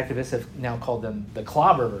happened is activists have now called them the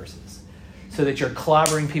clobber verses, so that you're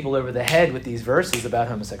clobbering people over the head with these verses about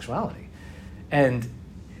homosexuality. And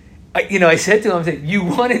I said to him, you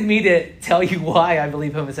wanted me to tell you why I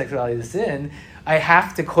believe homosexuality is a sin. I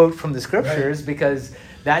have to quote from the scriptures because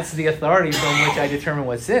that's the authority from which I determine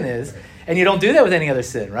what sin is. And you don't do that with any other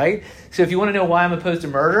sin, right? So if you want to know why I'm opposed to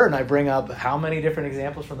murder, and I bring up how many different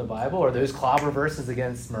examples from the Bible, or those clobber verses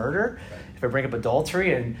against murder, if I bring up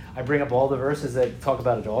adultery and I bring up all the verses that talk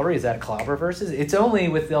about adultery, is that clobber verses? It's only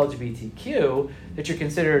with the LGBTQ that you're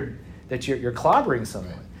considered, that you're clobbering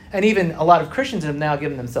someone. Right. And even a lot of Christians have now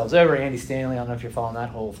given themselves over. Andy Stanley, I don't know if you're following that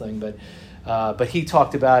whole thing, but he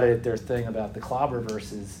talked about it at their thing about the clobber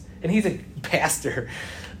verses. And he's a pastor.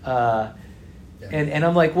 And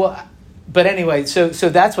I'm like, well... But anyway, so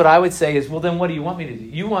that's what I would say is, well, then what do you want me to do?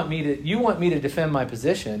 You want me to defend my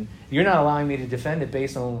position. You're not allowing me to defend it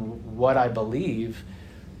based on what I believe.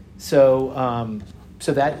 So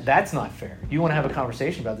that's not fair. You want to have a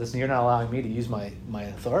conversation about this, and you're not allowing me to use my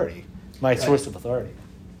authority, my source of authority.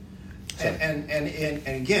 And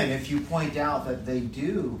again, if you point out that they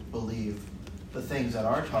do believe the things that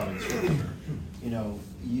are taught in Scripture,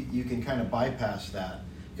 you can kind of bypass that.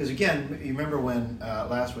 Because again, you remember when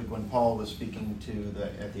last week when Paul was speaking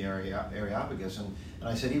at the Areopagus, and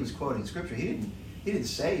I said he was quoting Scripture. He didn't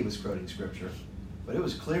say he was quoting Scripture, but it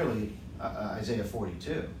was clearly Isaiah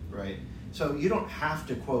 42, right? So you don't have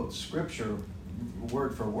to quote Scripture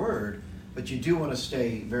word for word, but you do want to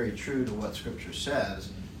stay very true to what Scripture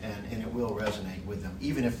says, and it will resonate with them,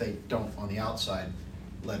 even if they don't on the outside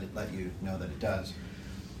let you know that it does.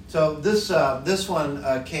 So this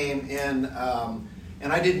one came in.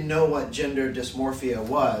 And I didn't know what gender dysmorphia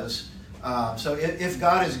was. So if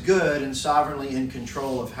God is good and sovereignly in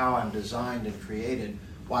control of how I'm designed and created,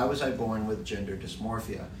 why was I born with gender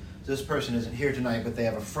dysmorphia? This person isn't here tonight, but they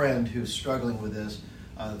have a friend who's struggling with this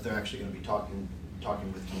that they're actually going to be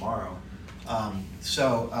talking with tomorrow.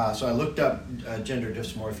 So I looked up gender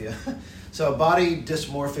dysmorphia. So body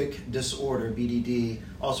dysmorphic disorder, BDD,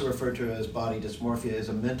 also referred to as body dysmorphia, is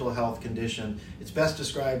a mental health condition. It's best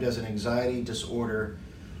described as an anxiety disorder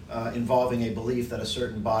involving a belief that a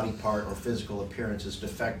certain body part or physical appearance is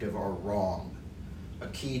defective or wrong. A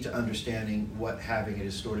key to understanding what having a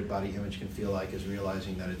distorted body image can feel like is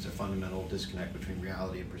realizing that it's a fundamental disconnect between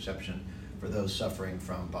reality and perception for those suffering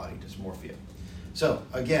from body dysmorphia. So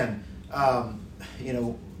again,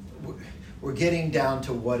 we're getting down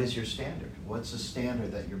to what is your standard? What's the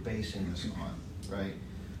standard that you're basing this on, right?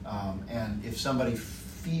 And if somebody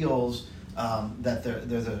feels that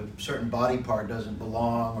there's a certain body part doesn't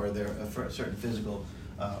belong, or a certain physical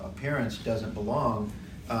appearance doesn't belong,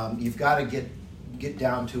 you've got to get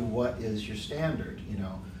down to what is your standard,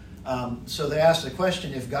 So they asked the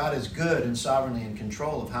question, if God is good and sovereignly in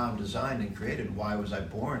control of how I'm designed and created, why was I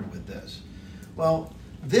born with this? Well,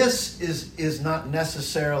 this is not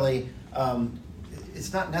necessarily,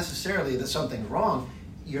 it's not necessarily that something's wrong.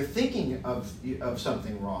 You're thinking of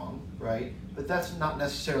something wrong, right? But that's not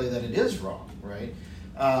necessarily that it is wrong, right?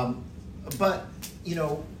 But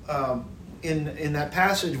in that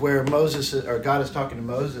passage where God is talking to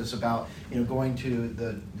Moses about going to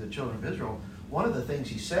the children of Israel, one of the things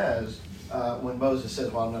he says when Moses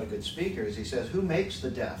says, "Well, I'm not a good speaker," is he says, "Who makes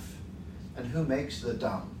the deaf and who makes the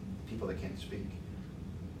dumb, people that can't speak?"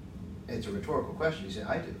 It's a rhetorical question. He said,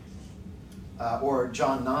 "I do." Or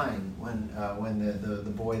John 9, when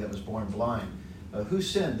the boy that was born blind, who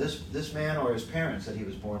sinned, this man or his parents, that he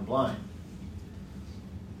was born blind?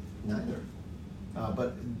 Neither.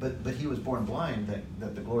 But he was born blind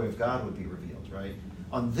that the glory of God would be revealed, right?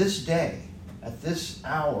 On this day, at this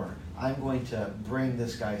hour, I'm going to bring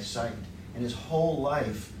this guy sight. And his whole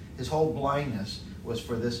life, his whole blindness was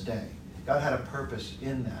for this day. God had a purpose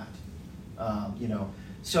in that,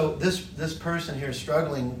 So this person here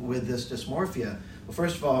struggling with this dysmorphia, well,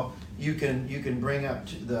 first of all, you can bring up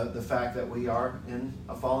the fact that we are in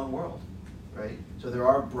a fallen world, right? So there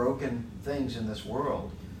are broken things in this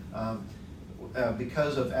world.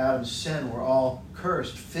 Because of Adam's sin, we're all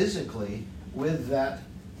cursed physically with that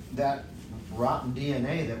rotten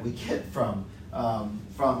DNA that we get from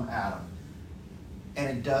Adam, and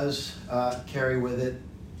it does carry with it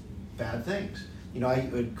bad things.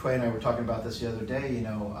 Quay and I were talking about this the other day.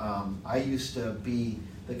 I used to be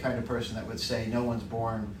the kind of person that would say no one's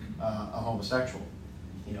born a homosexual,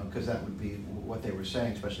 because that would be what they were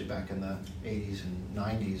saying, especially back in the 80s and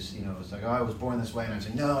 90s. It's like, oh, I was born this way, and I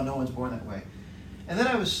say, no one's born that way. And then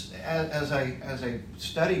I was, as I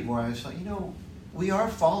studied more, I was like, we are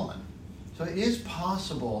fallen, so it is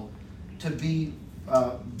possible to be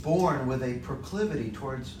born with a proclivity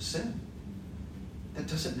towards sin. That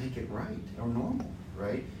doesn't make it right or normal,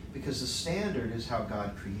 right? Because the standard is how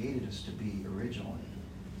God created us to be originally.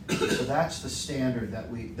 So that's the standard that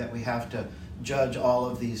we have to judge all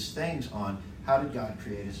of these things on. How did God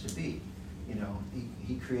create us to be?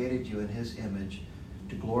 He created you in His image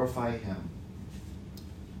to glorify Him.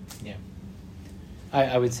 Yeah.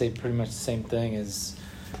 I would say pretty much the same thing as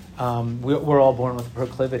we're all born with a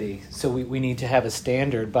proclivity. So we need to have a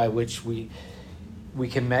standard by which we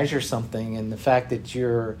can measure something. And the fact that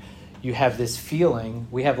you have this feeling,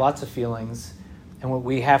 we have lots of feelings, and what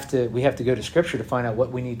we have to go to Scripture to find out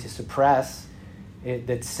what we need to suppress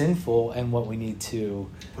that's sinful and what we need to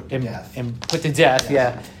put to death. Put to death,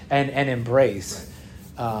 yes. and embrace.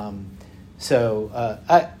 Right.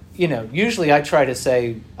 Usually I try to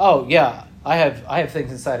say, oh yeah, I have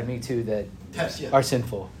things inside of me too that are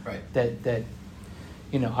sinful. Right. That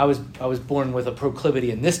I was born with a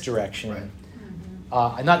proclivity in this direction.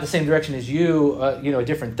 Right. Not the same direction as you, a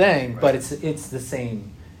different thing, right. but it's the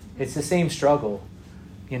same. It's the same struggle.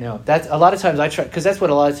 That's a lot of times I try, because that's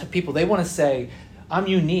what a lot of people, they want to say, I'm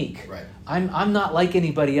unique. Right. I'm not like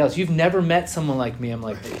anybody else. You've never met someone like me. I'm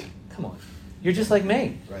like, come on, you're just like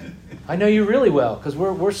me. Right. I know you really well because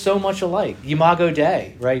we're so much alike. Imago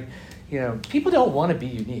Dei, right? People don't want to be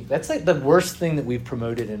unique. That's like the worst thing that we've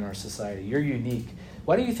promoted in our society. You're unique.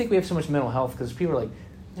 Why do you think we have so much mental health? Because people are like,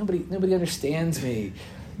 nobody understands me.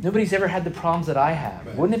 Nobody's ever had the problems that I have.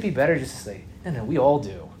 Right. Wouldn't it be better just to say, no, we all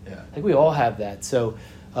do. Yeah. Like we all have that. So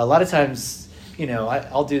a lot of times,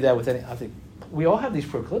 I'll do that with any. I think we all have these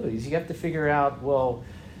proclivities. You have to figure out, well,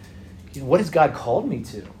 what has God called me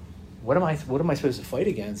to? What am I supposed to fight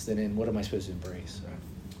against, and what am I supposed to embrace?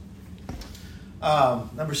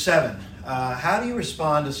 Number 7, how do you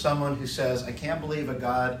respond to someone who says, I can't believe a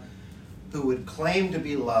God who would claim to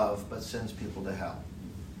be love but sends people to hell?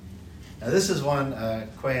 Now this is one,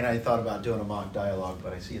 Quay and I thought about doing a mock dialogue,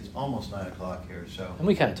 but I see it's almost 9 o'clock here. So And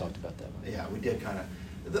we kind of talked about that one. Yeah, we did kind of.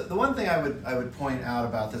 The one thing I would point out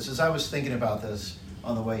about this is I was thinking about this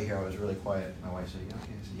on the way here. I was really quiet. My wife said, okay.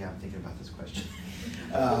 I said, yeah, I'm thinking about this question.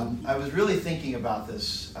 I was really thinking about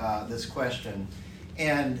this question,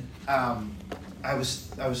 and I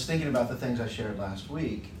was thinking about the things I shared last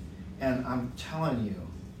week, and I'm telling you,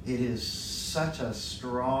 it is such a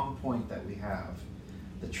strong point that we have.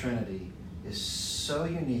 The Trinity is so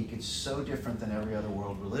unique. It's so different than every other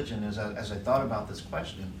world religion. As I thought about this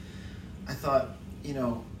question, I thought,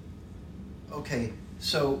 okay,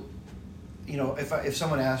 so, if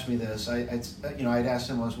someone asked me this, I'd ask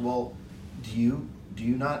them well, do you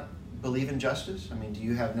not believe in justice? I mean, do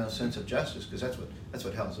you have no sense of justice? Because that's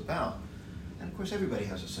what hell's about. And of course, everybody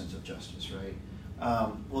has a sense of justice, right?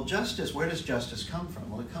 Well, justice. Where does justice come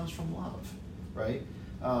from? Well, it comes from love, right?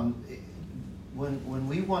 When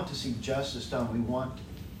we want to see justice done, we want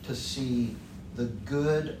to see the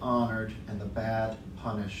good honored and the bad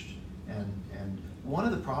punished. And one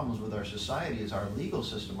of the problems with our society is our legal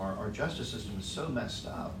system, our justice system is so messed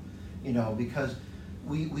up, because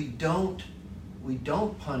we don't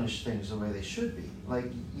punish things the way they should be. Like,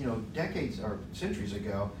 decades or centuries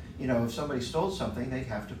ago, if somebody stole something, they'd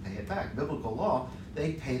have to pay it back. Biblical law,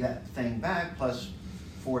 they'd pay that thing back plus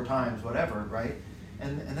 4 times whatever, right?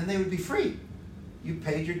 And then they would be free. You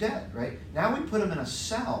paid your debt, right? Now we put them in a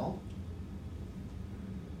cell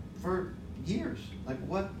for years. Like,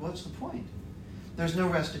 what's the point? There's no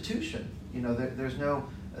restitution. There's no.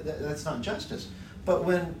 That's not justice. But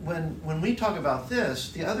when we talk about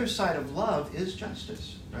this, the other side of love is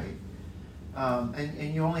justice, right?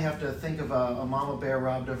 And you only have to think of a mama bear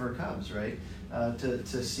robbed of her cubs, right?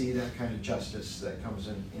 To see that kind of justice that comes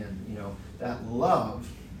in. That love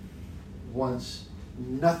wants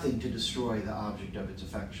nothing to destroy the object of its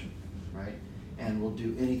affection, right? And will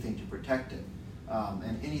do anything to protect it.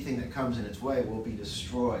 And anything that comes in its way will be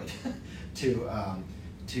destroyed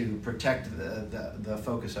to protect the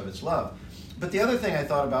focus of its love. But the other thing I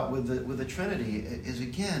thought about with the Trinity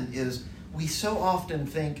is we so often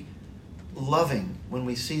think loving when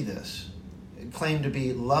we see this, claim to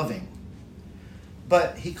be loving.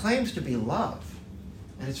 But he claims to be love,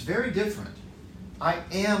 and it's very different. I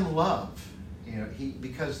am love.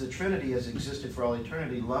 Because the Trinity has existed for all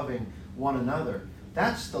eternity, loving one another.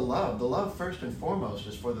 That's the love. The love, first and foremost,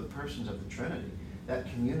 is for the persons of the Trinity. That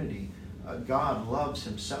community, God loves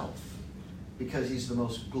himself because he's the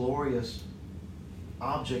most glorious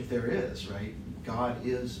object there is, right? God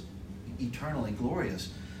is eternally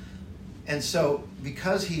glorious. And so,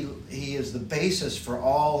 because he is the basis for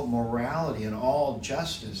all morality and all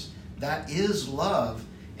justice, that is love.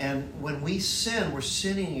 And when we sin, we're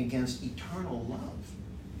sinning against eternal love.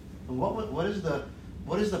 And what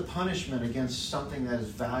is the punishment against something that is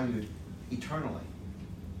valued eternally?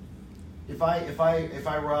 If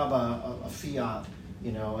I rob a Fiat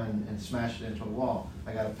and smash it into a wall,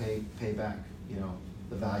 I got to pay back,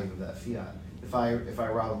 the value of that fiat. If I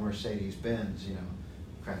rob a Mercedes Benz,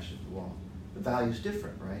 crash into the wall, the value's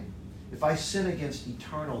different, right? If I sin against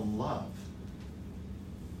eternal love,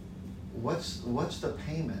 what's the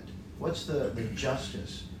payment? What's the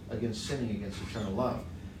justice against sinning against eternal love?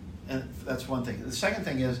 And that's one thing. The second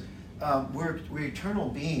thing is we're eternal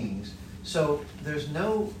beings, so we're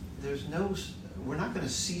not going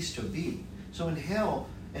to cease to be. So in hell,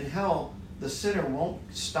 the sinner won't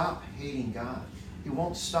stop hating God. He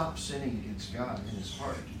won't stop sinning against God in his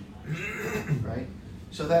heart, right?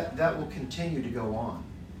 So that will continue to go on.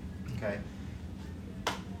 Okay.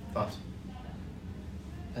 Thoughts?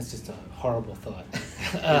 That's just a horrible thought.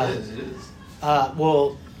 It is.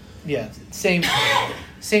 Well, yeah, same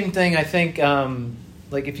thing. I think,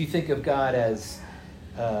 like if you think of God as,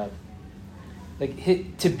 to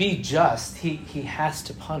be just, he has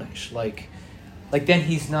to punish. Like then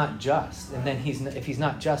he's not just, and then if he's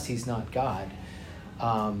not just, he's not God.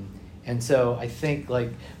 And so I think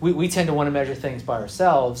we tend to want to measure things by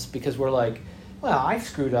ourselves because we're like, well, I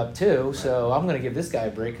screwed up too, so I'm going to give this guy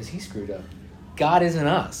a break because he screwed up. God isn't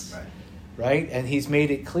us, right? And he's made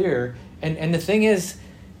it clear. And the thing is,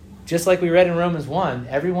 just like we read in Romans 1,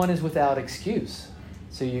 everyone is without excuse.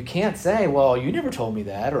 So you can't say, well, you never told me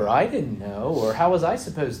that, or I didn't know, or how was I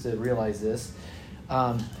supposed to realize this?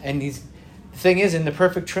 The thing is, in the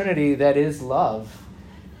perfect Trinity that is love,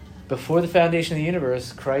 before the foundation of the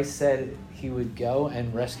universe, Christ said he would go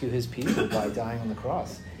and rescue his people by dying on the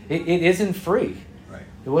cross. It isn't free. Right.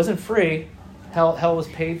 It wasn't free. Hell was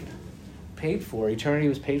paid for. Eternity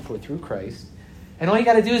was paid for through Christ. And all you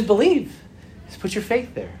got to do is believe. Just put your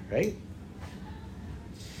faith there, right?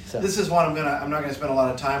 So. This is one I'm not going to spend a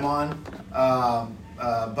lot of time on,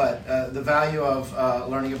 but the value of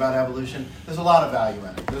learning about evolution, there's a lot of value in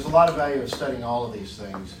it. There's a lot of value of studying all of these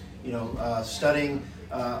things. Studying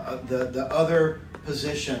the other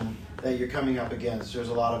position that you're coming up against. There's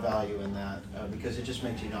a lot of value in that because it just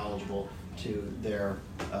makes you knowledgeable to their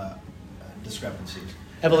discrepancies.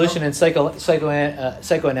 Evolution and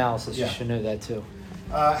psychoanalysis, you should know that too.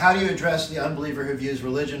 How do you address the unbeliever who views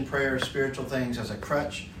religion, prayer, spiritual things as a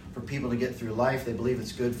crutch for people to get through life? They believe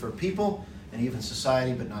it's good for people and even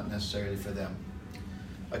society, but not necessarily for them.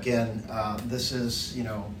 Again, this is, you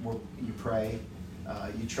pray,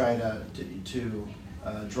 you try to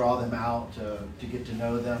draw them out, to get to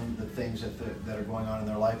know them, the things that are going on in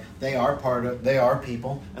their life. They are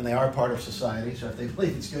people, and they are part of society. So if they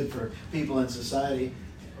believe it's good for people in society,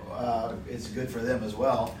 it's good for them as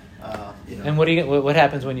well. And what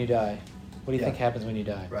happens when you die? What do you think happens when you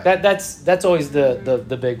die? Right. That's always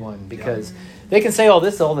the big one because they can say all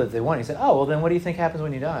that they want. You say, oh well, then what do you think happens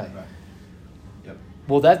when you die? Right. Yep.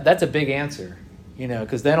 Well, that's a big answer,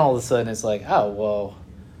 because then all of a sudden it's like, oh well,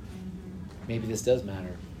 maybe this does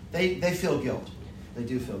matter. They feel guilt. They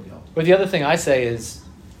do feel guilt. But the other thing I say is,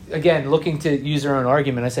 again, looking to use their own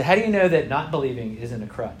argument, I say, how do you know that not believing isn't a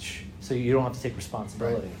crutch? So you don't have to take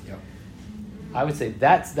responsibility. Right. Yep. I would say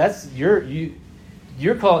that's you're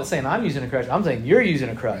saying I'm using a crutch. I'm saying you're using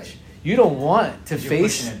a crutch. Right. You don't want to You're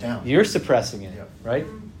face pushing it down. You're suppressing it, Yep. right?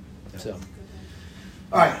 Yep. So,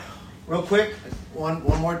 all right, real quick, one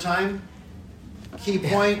more time. Key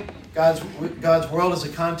point: God's world is a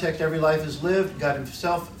context every life is lived. God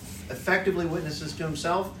Himself effectively witnesses to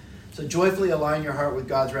Himself. So joyfully align your heart with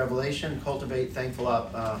God's revelation. Cultivate thankful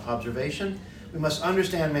observation. We must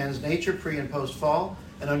understand man's nature pre and post fall,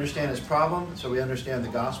 and understand his problem, so we understand the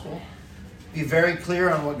gospel. Be very clear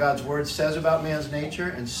on what God's word says about man's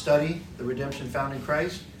nature, and study the redemption found in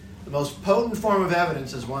Christ. The most potent form of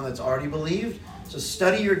evidence is one that's already believed. So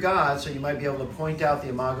study your God so you might be able to point out the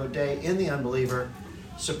imago Dei in the unbeliever.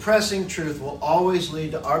 Suppressing truth will always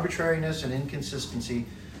lead to arbitrariness and inconsistency.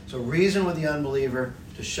 So reason with the unbeliever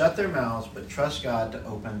to shut their mouths, but trust God to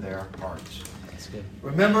open their hearts. that's good.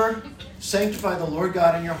 Remember, sanctify the Lord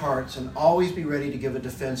God in your hearts, and always be ready to give a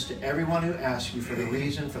defense to everyone who asks you for the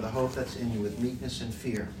reason for the hope that's in you with meekness and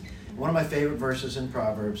fear. One of my favorite verses in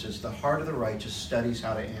Proverbs is, the heart of the righteous studies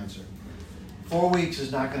how to answer. 4 weeks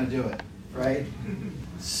is not going to do it, right?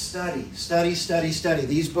 Study.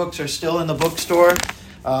 These books are still in the bookstore,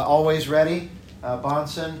 always ready.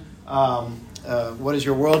 Bonson, what is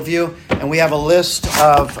your worldview? And we have a list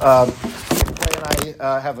of...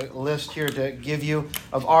 I have a list here to give you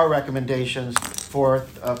of our recommendations for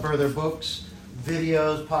further books,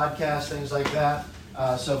 videos, podcasts, things like that.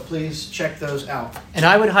 So please check those out. And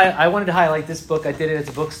I wanted to highlight this book. I did it as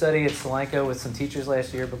a book study at Solanco with some teachers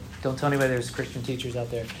last year, but don't tell anybody there's Christian teachers out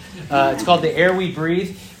there. It's called The Air We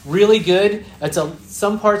Breathe. Really good.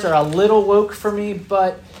 Some parts are a little woke for me,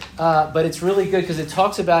 but but it's really good because it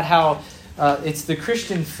talks about how it's the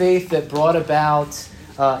Christian faith that brought about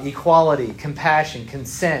equality, compassion,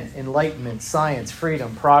 consent, enlightenment, science,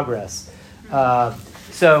 freedom, progress.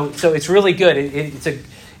 So it's really good.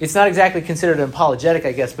 It's not exactly considered an apologetic,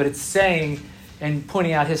 I guess, but it's saying and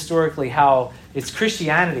pointing out historically how it's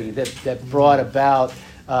Christianity that brought about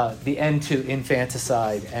the end to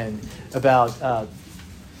infanticide and about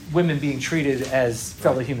women being treated as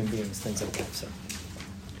fellow human beings, things like that. So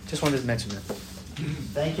just wanted to mention that.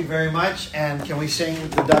 Thank you very much. And can we sing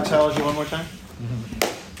the doxology one more time?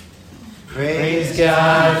 Mm-hmm. Praise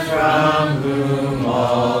God from whom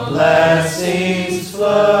all blessings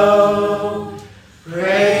flow.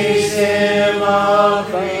 Praise Him, all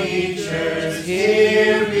creatures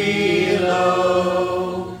here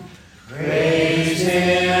below. Praise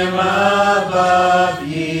Him above,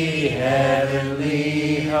 ye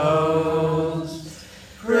heavenly hosts.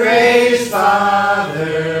 Praise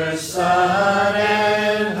Father,